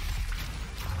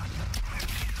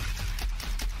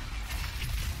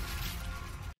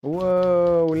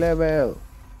 Whoa, level.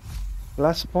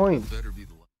 Last point.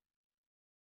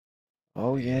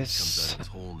 Oh, yes.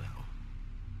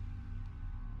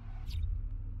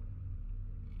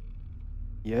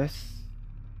 Yes.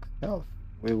 Health.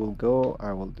 We will go.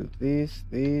 I will do this,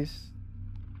 this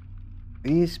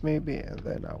maybe, and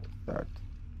then I will start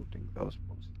putting those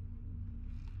moves.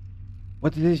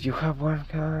 What is this? You have one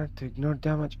card to ignore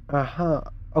damage.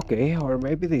 Okay, or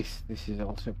maybe this. This is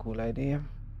also a cool idea.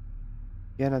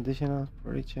 Get additional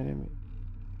for each enemy.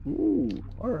 Ooh,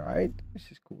 alright.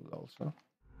 This is cool also.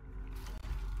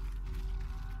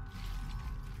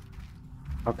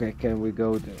 Okay, can we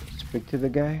go to speak to the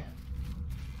guy?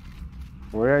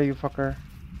 Where are you, fucker?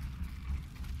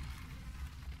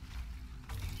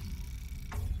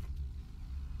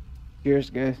 Cheers,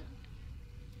 guys.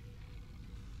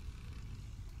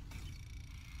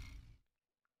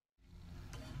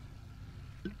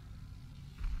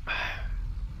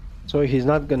 So he's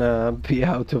not gonna be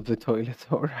out of the toilet,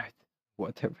 alright.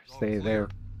 Whatever, stay there.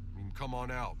 Come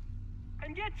on out.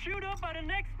 And get chewed up by the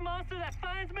next monster that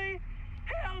finds me?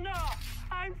 Hell no!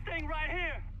 I'm staying right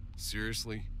here!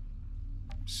 Seriously?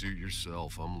 Suit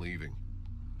yourself, I'm leaving.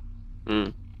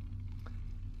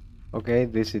 Okay,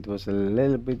 it was a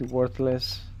little bit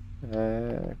worthless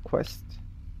quest.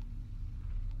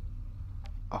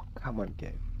 Oh, come on,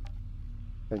 game.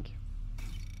 Thank you.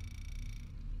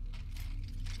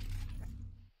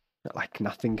 Like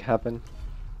nothing happened.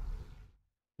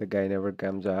 The guy never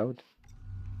comes out.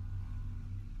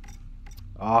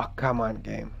 Oh, come on,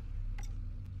 game.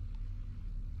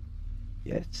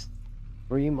 Yes.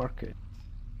 Free market.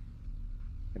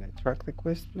 Can I track the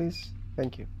quest, please?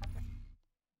 Thank you.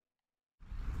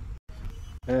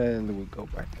 And we go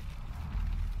back.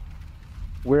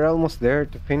 We're almost there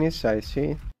to finish, I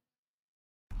see.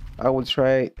 I will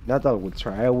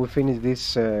finish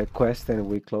this quest and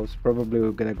we close. Probably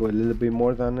we're gonna go a little bit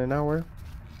more than an hour.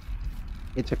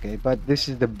 It's okay, but this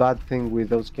is the bad thing with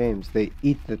those games. They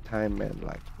eat the time, man.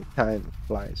 Like, the time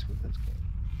flies with those games.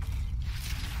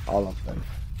 All of them.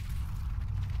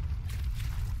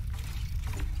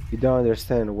 You don't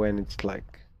understand when it's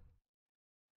like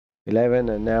 11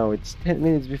 and now it's 10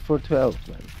 minutes before 12,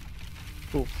 man.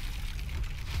 Cool.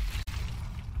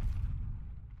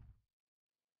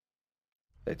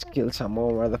 Let's kill some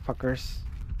more motherfuckers.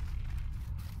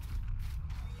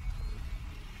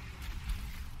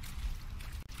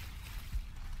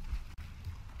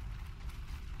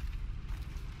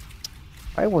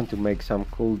 I want to make some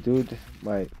cool dude,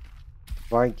 my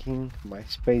Viking, my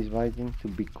space Viking, to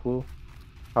be cool.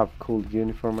 Have cool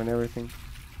uniform and everything.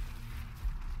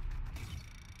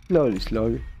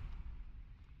 Slowly.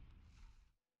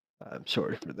 I'm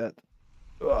sorry for that.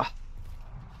 Ugh.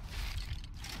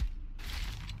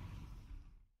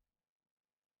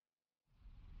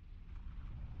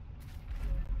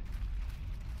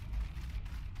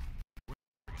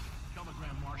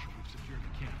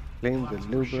 Claim the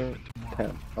Luber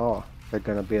camp. Oh, they're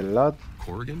gonna be a lot.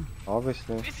 Corrigan?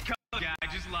 Obviously. This guy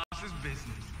just lost his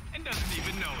business and doesn't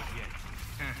even know it yet.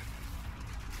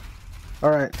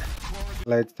 Alright.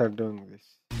 let's start doing this.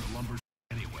 The lumber's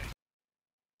anyway.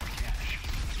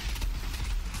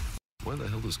 Why the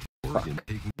hell does Fuck. Corrigan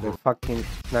take The more? fucking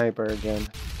sniper again.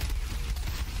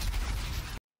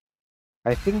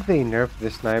 I think they nerfed the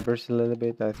snipers a little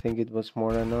bit. I think it was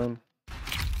more annoying.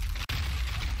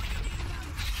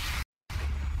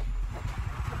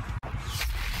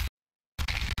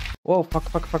 Whoa, fuck.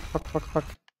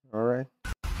 Alright.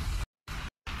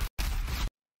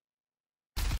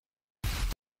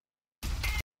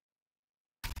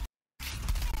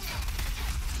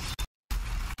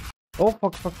 Oh,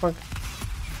 fuck.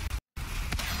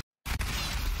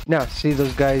 Now, see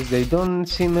those guys, they don't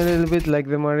seem a little bit like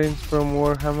the Marines from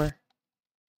Warhammer?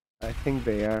 I think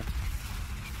they are.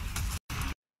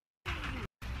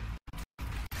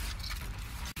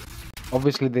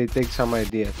 Obviously, they take some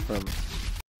ideas from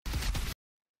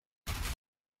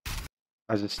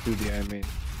as a studio, I mean.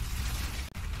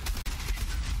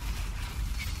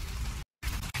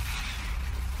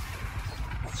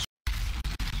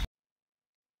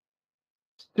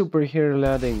 Superhero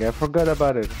loading, I forgot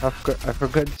about it. I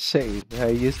forgot to say it. I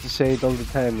used to say it all the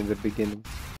time in the beginning.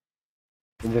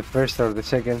 In the first or the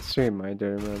second stream, I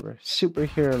don't remember.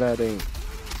 Superhero loading.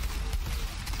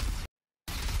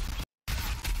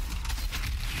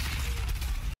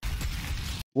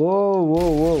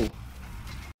 Whoa.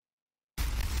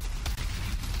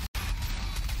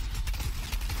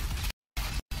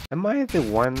 Am I the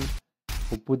one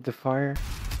who put the fire?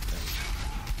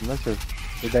 I'm not sure.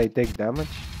 Did I take damage?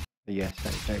 Yes, I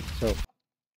think so.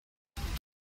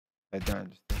 I don't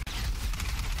understand.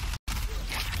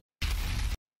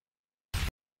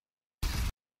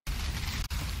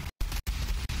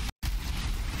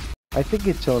 I think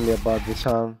it's only about the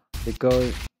sound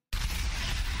because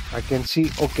I can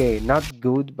see, okay, not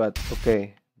good, but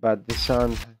okay. But the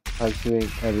sound has doing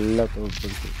a lot of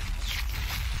things.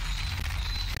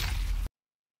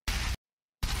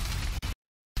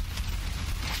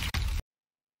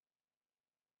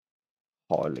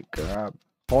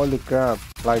 Holy crap.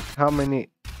 Like how many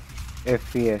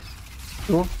FPS?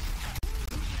 2?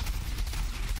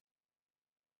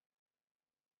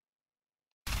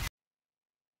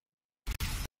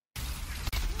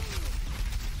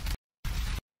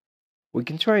 We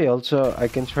can try also, I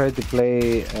can try to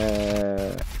play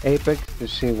Apex to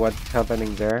see what's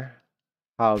happening there.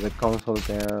 How the console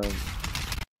can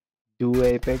do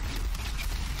Apex.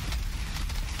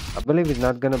 I believe it's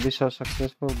not gonna be so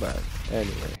successful, but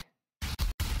anyway.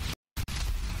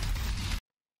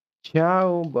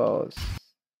 Ciao, boss.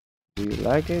 Do you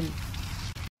like it?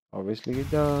 Obviously you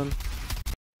don't.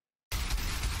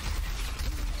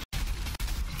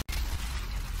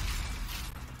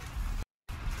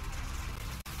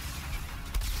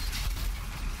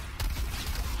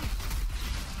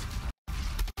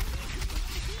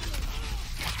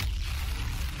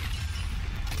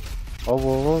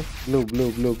 Oh,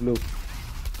 blue.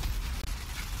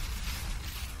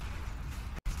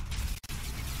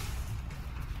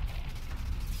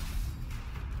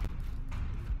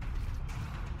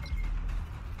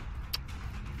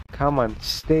 Come on,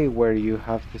 stay where you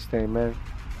have to stay, man.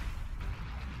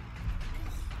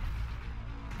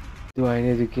 Do I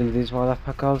need to kill this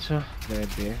motherfucker also?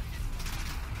 Maybe.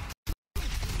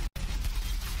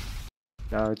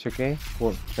 Now it's okay?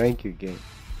 Cool. Thank you, game.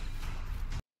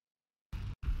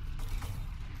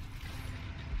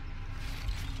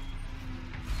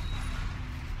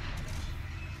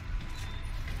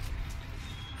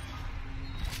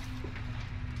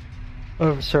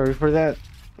 Oh, I'm sorry for that.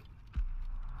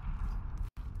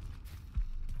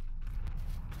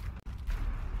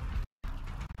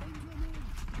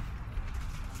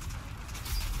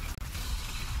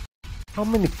 How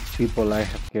many people I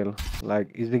have killed? Like,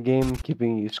 is the game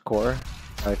keeping you score?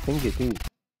 I think it is.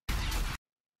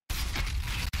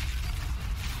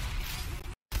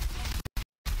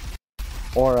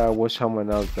 Or I was someone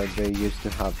else that they used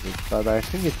to have this, but I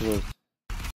think it was...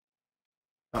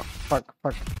 Oh, fuck.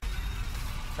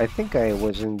 I think I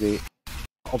was in the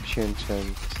options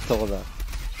and saw that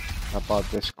about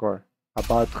the score.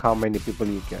 About how many people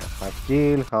you can have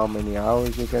killed, how many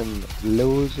hours you can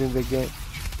lose in the game.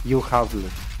 You have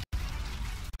loot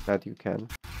that you can.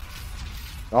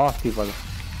 Oh, people. You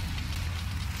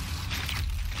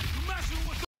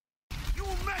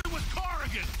were messing with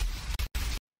Corrigan.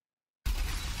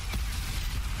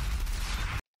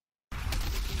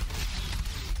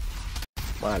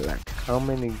 Well, like, how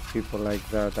many people like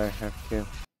that I have killed?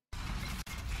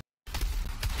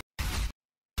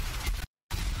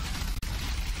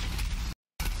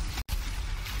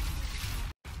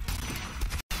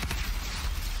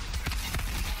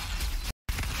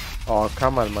 Oh,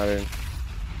 come on, Marine.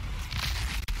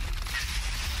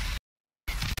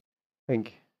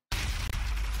 Thank you.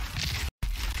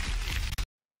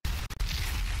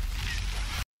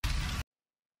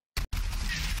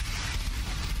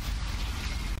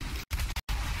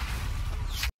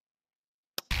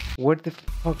 Where the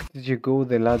fuck did you go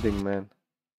the landing, man?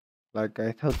 Like,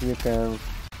 I thought you can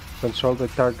control the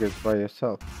target by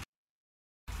yourself.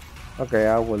 Okay,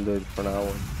 I will do it for now.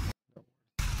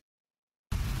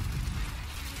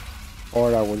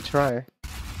 Or I will try,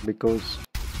 because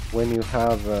when you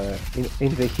have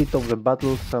in the heat of the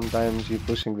battle, sometimes you're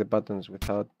pushing the buttons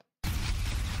without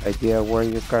idea where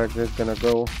your character is gonna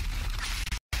go.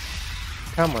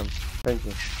 Come on, thank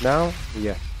you. Now,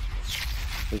 yes,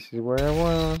 this is where I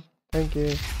want. Thank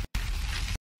you.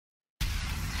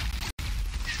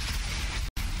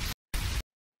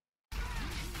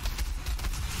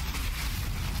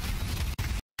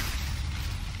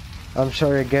 I'm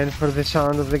sorry again for the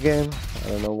sound of the game. I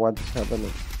don't know what is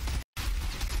happening.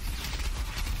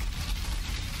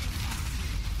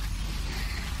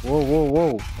 Whoa, whoa,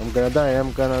 whoa. I'm gonna die,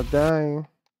 I'm gonna die.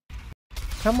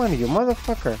 Come on, you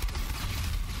motherfucker.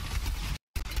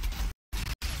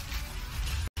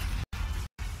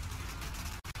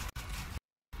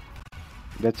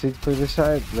 That's it for this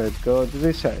side. Let's go to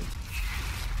this side.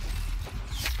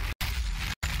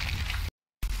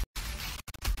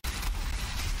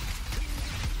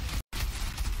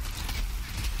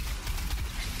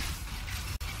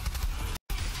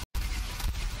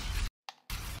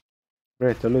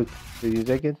 Great, to loot. Did you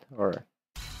take it? Alright.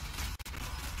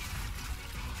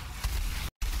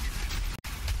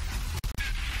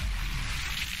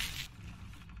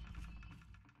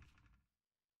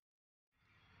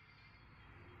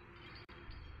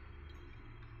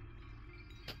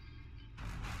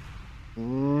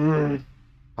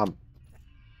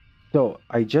 So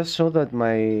I just saw that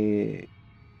my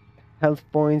health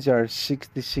points are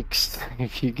 66.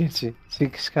 If you can see,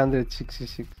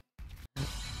 666.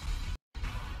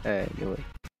 Anyway.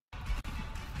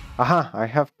 Aha! I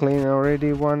have cleaned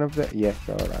already one of the. Yes,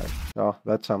 alright. Oh,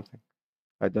 that's something.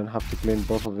 I don't have to clean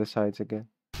both of the sides again.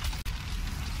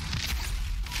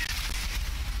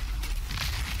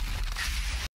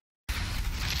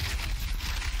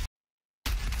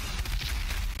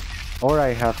 Or I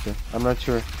have to. I'm not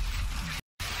sure.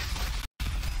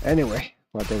 Anyway,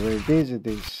 whatever it is, it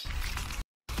is.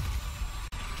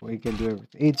 We can do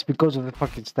everything. It's because of the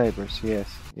fucking snipers. Yes,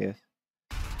 yes.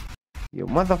 You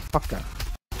motherfucker.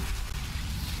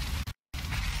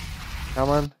 Come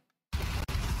on.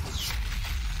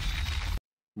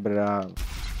 Bravo.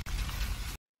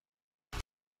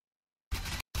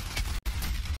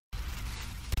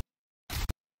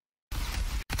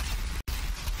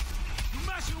 You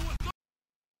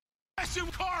messing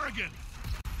with Corrigan.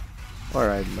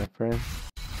 Alright, my friend.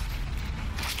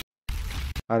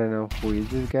 I don't know who is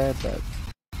this guy, but...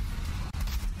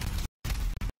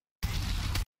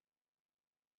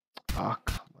 Oh,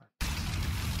 come on.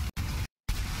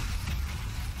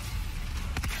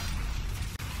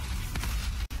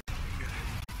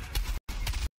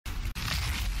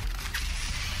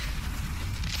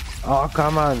 Oh,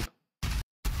 come on.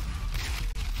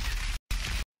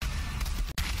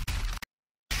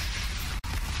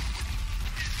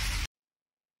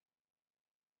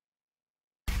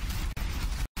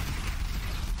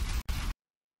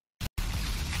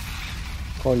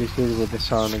 Holy shit with the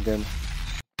sound again.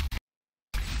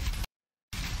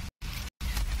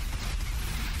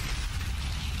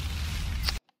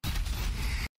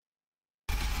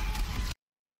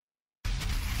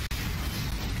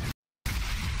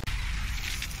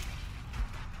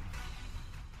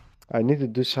 I need to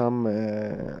do some...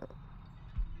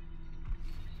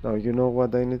 No, you know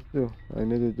what I need to do? I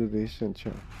need to do this and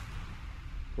show.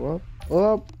 What?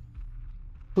 Up!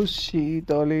 Pushy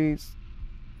dollies!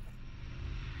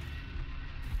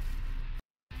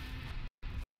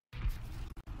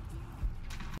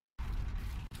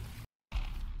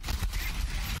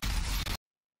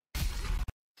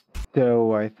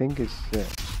 So I think it's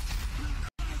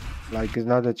like it's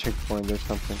not a checkpoint or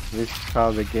something. This is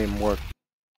how the game works.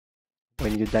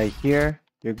 When you die here,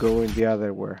 you go in the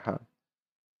other warehouse.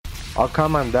 I'll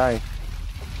come and die.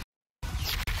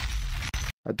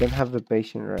 I don't have the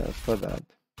patience for that.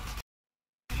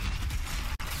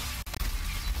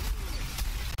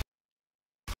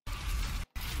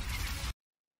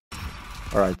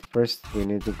 Alright, first we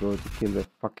need to go to kill the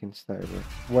fucking sniper.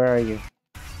 Where are you?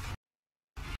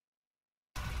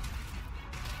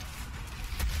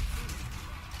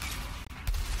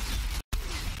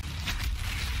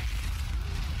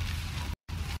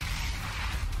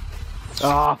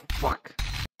 Ah, oh, fuck.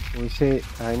 We say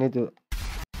I need to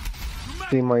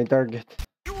see my target.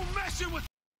 You were messing with.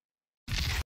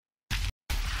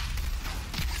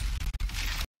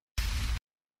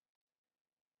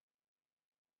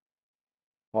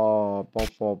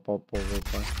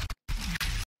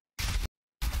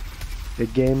 The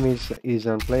game is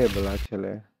unplayable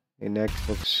actually in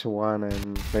Xbox One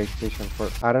and PlayStation 4.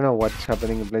 I don't know what's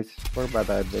happening in PlayStation 4, but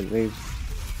I believe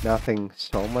nothing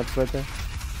so much better.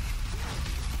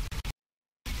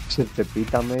 Except the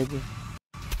beta maybe.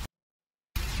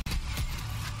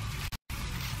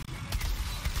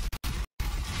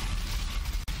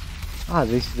 Ah,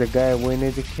 this is the guy we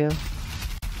need to kill.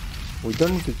 We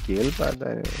don't need to kill, but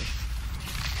anyway.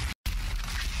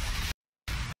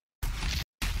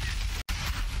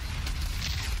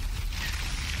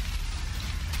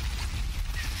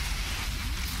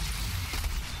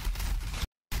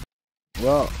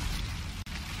 Well,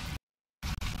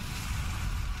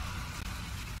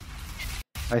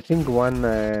 I think one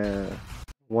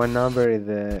number in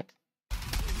the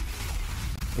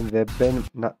pen.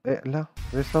 No,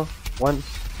 there's no one.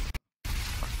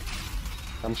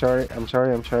 I'm sorry. I'm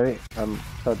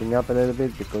shutting up a little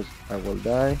bit because I will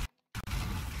die.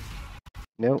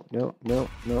 No.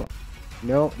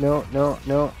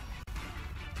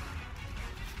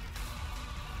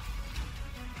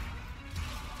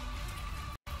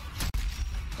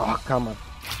 Oh, come on.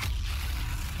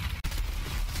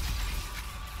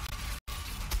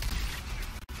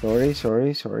 Sorry.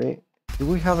 Do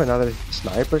we have another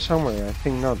sniper somewhere? I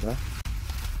think not, huh?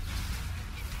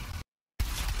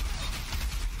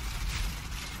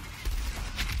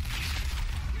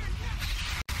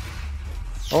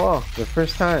 Oh, the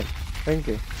first time. Thank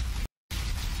you.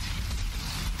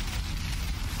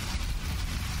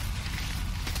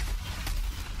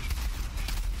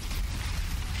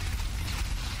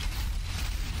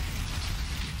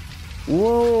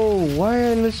 Whoa, why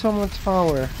I lose so much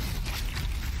power?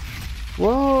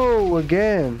 Whoa,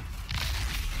 again.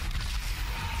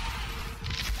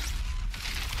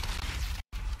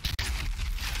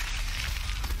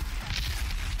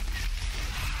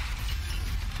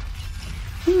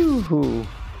 Whew.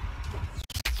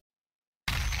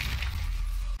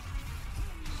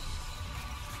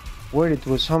 Where it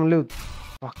was some loot.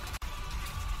 Fuck.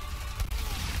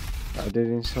 I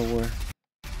didn't show where.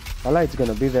 A light's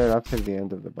gonna be there after the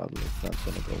end of the battle. It's not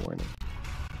gonna go anywhere.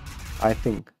 I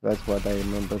think that's what I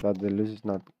remember, that the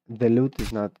loot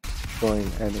is not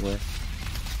going anywhere.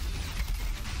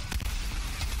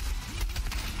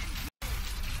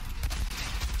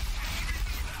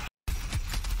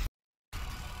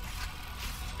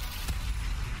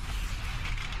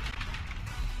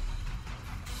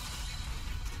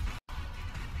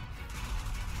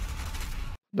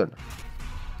 Don't know.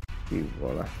 Y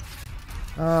voila.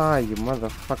 Ah, you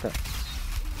motherfucker.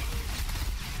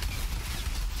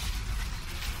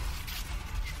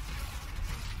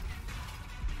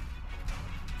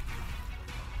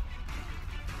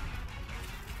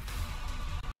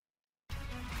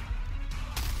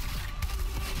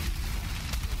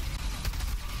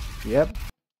 Yep.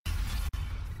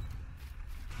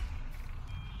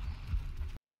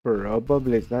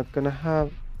 Probably it's not gonna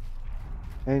have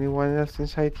anyone else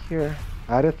inside here.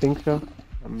 I don't think so.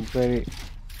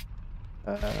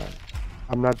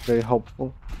 I'm not very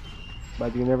hopeful,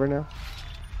 but you never know.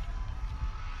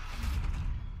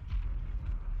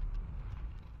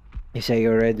 Yes, I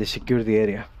already secured the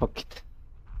area. Fuck it.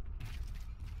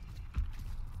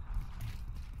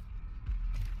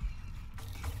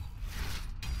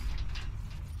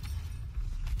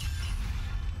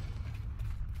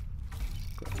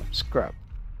 Scrap.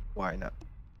 Why not?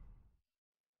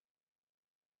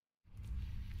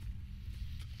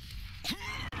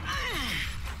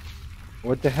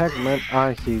 What the heck, man?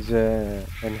 Ah, he's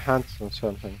enhanced or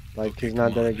something. Like he's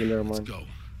not the regular one. Let's go.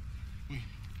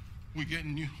 We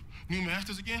getting new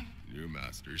masters again? New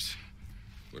masters.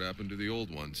 What happened to the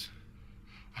old ones?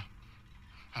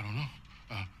 I don't know.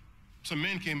 Some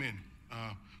men came in,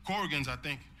 Corrigans, I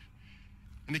think,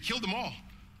 and they killed them all.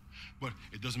 But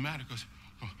it doesn't matter because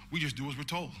we just do as we're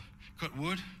told. Cut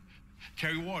wood,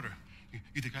 carry water.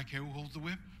 You think I care who holds the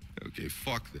whip? Okay,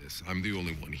 fuck this. I'm the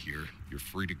only one here. You're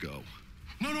free to go.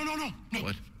 No.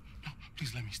 What? No,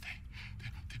 please let me stay.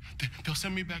 They'll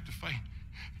send me back to fight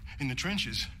in the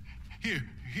trenches.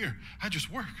 Here, I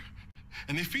just work.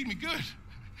 And they feed me good.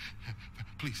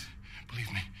 Please,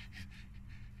 believe me.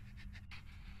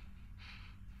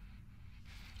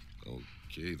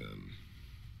 Okay, then.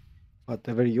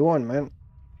 Whatever you want, man.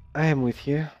 I am with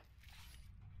you.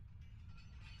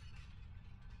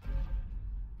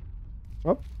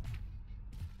 Oh.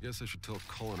 Guess I should tell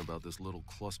Cullen about this little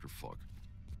clusterfuck.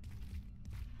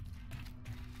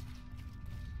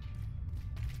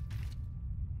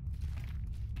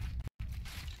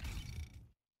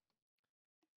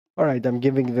 Alright, I'm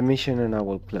giving the mission and I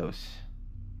will close.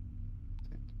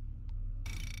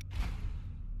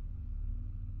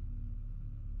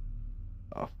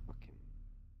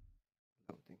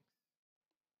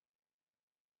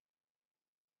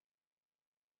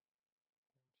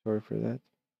 Sorry for that.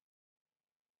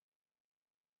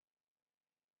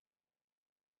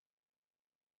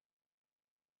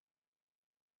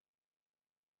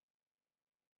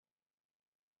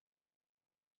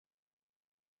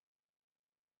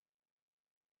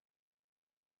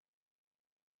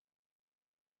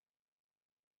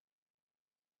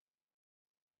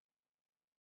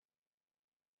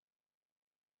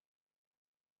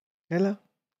 Ella,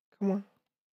 come on.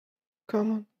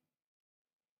 Come on.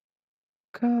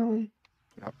 Come on.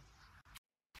 Yep.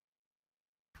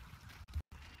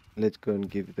 Let's go and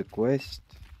give the quest.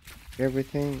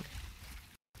 Everything.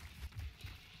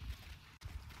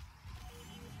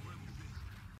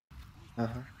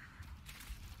 Uh-huh.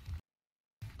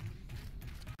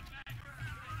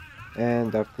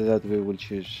 And after that we will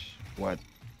choose what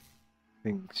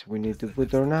things we need to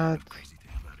put or not.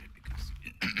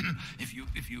 If you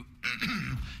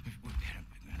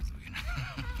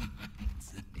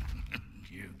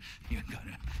you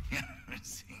gotta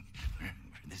see where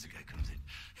this guy comes in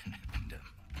and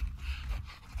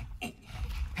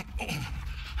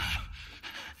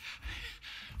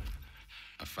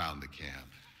I found the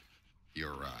camp.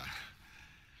 Your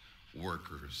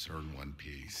workers are in one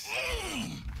piece.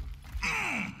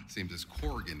 Seems as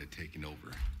Corrigan had taken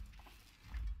over.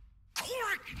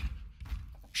 Corrigan!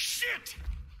 Shit!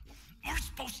 We're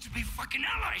supposed to be fucking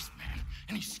allies, man.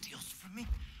 And he steals from me?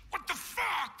 What the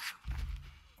fuck?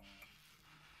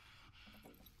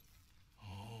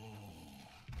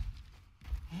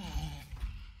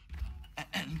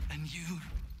 And you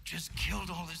just killed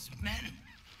all his men.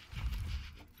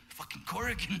 Fucking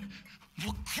Corrigan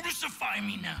will crucify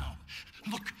me now.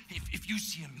 Look, if you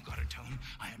see him, you gotta tell him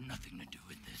I have nothing to do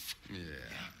with this. Yeah.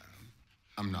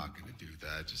 I'm not gonna do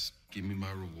that. Just give me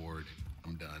my reward.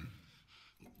 I'm done.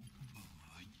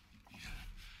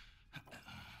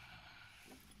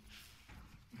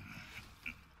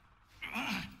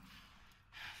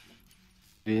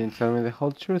 You didn't tell me the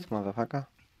whole truth, motherfucker.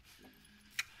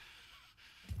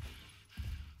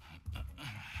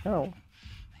 No.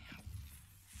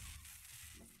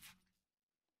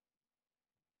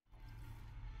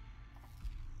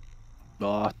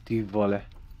 Oh, Tivole.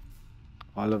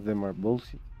 All of them are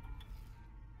bullshit.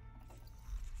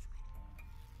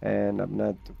 And I'm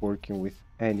not working with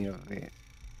any of the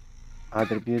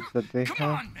attributes that they have.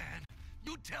 Come on, man.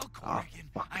 You tell Corrigan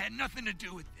I had nothing to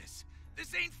do with this.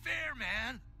 This ain't fair,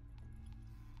 man.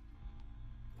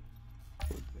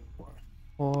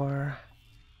 Or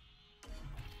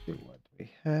see what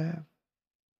we have.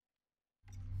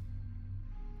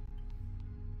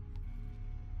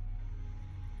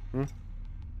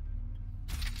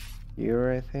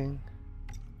 Here, I think.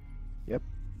 Yep.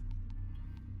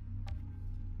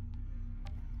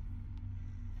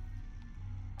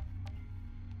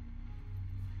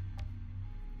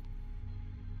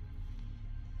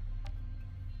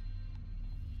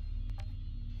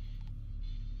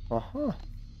 Uh-huh.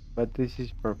 But this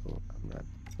is purple. I'm not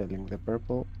selling the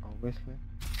purple, obviously.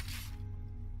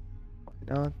 Why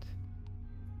not?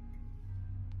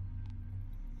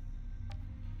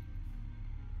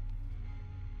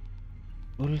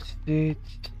 Bullshit.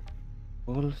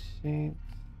 Bullshit.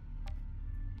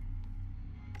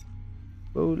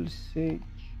 Bullshit.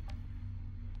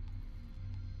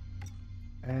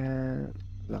 And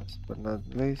last but not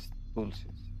least,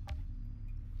 bullshit.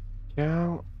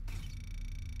 Ciao.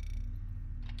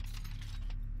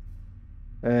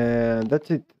 And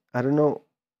that's it. I don't know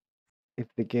if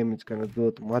the game is gonna do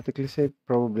automatically save.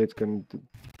 Probably it's gonna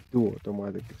do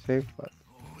automatically save, but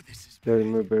don't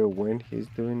remember when he's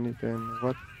doing it and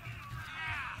what.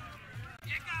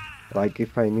 Like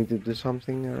if I need to do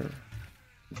something or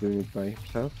doing it by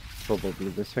himself. Probably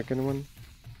the second one.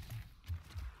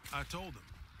 I told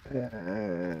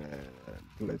him.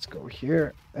 Let's go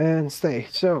here and stay.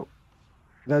 So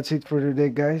that's it for today,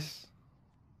 guys.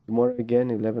 Tomorrow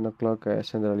again, 11 o'clock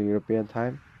Central European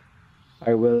time.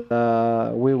 We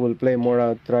will play more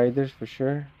Outriders for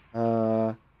sure.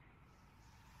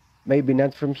 Maybe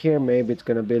not from here. Maybe it's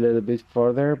gonna be a little bit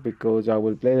further because I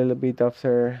will play a little bit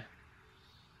after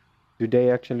today,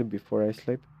 actually, before I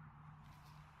sleep.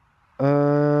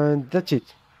 That's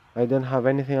it. I don't have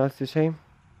anything else to say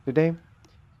today.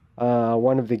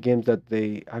 One of the games that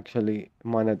they actually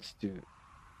managed to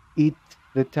eat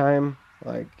the time.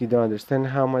 Like, you don't understand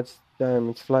how much time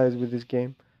it flies with this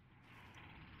game.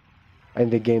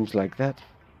 And the games like that.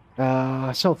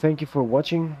 So thank you for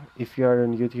watching. If you are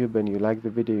on YouTube and you like the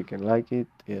video, you can like it.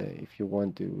 If you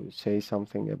want to say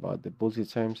something about the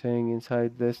bullshit I'm saying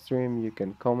inside the stream, you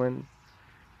can comment.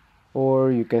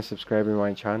 Or you can subscribe to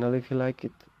my channel if you like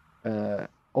it.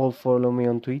 Or follow me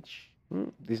on Twitch.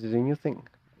 This is a new thing.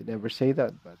 I never say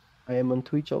that, but I am on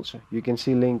Twitch also. You can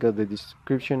see link at the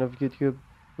description of YouTube.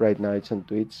 Right now it's on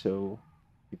Twitch, so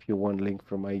if you want link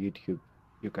from my YouTube,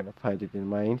 you can find it in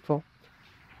my info.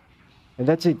 And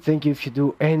that's it. Thank you if you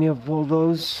do any of all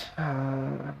those.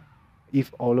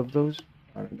 If all of those,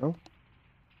 I don't know.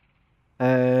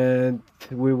 And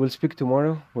we will speak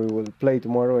tomorrow. We will play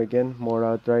tomorrow again, more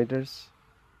Outriders.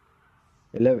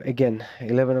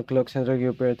 11 o'clock Central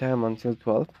European time until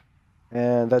 12.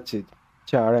 And that's it.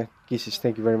 Ciao, kisses.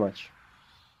 Thank you very much.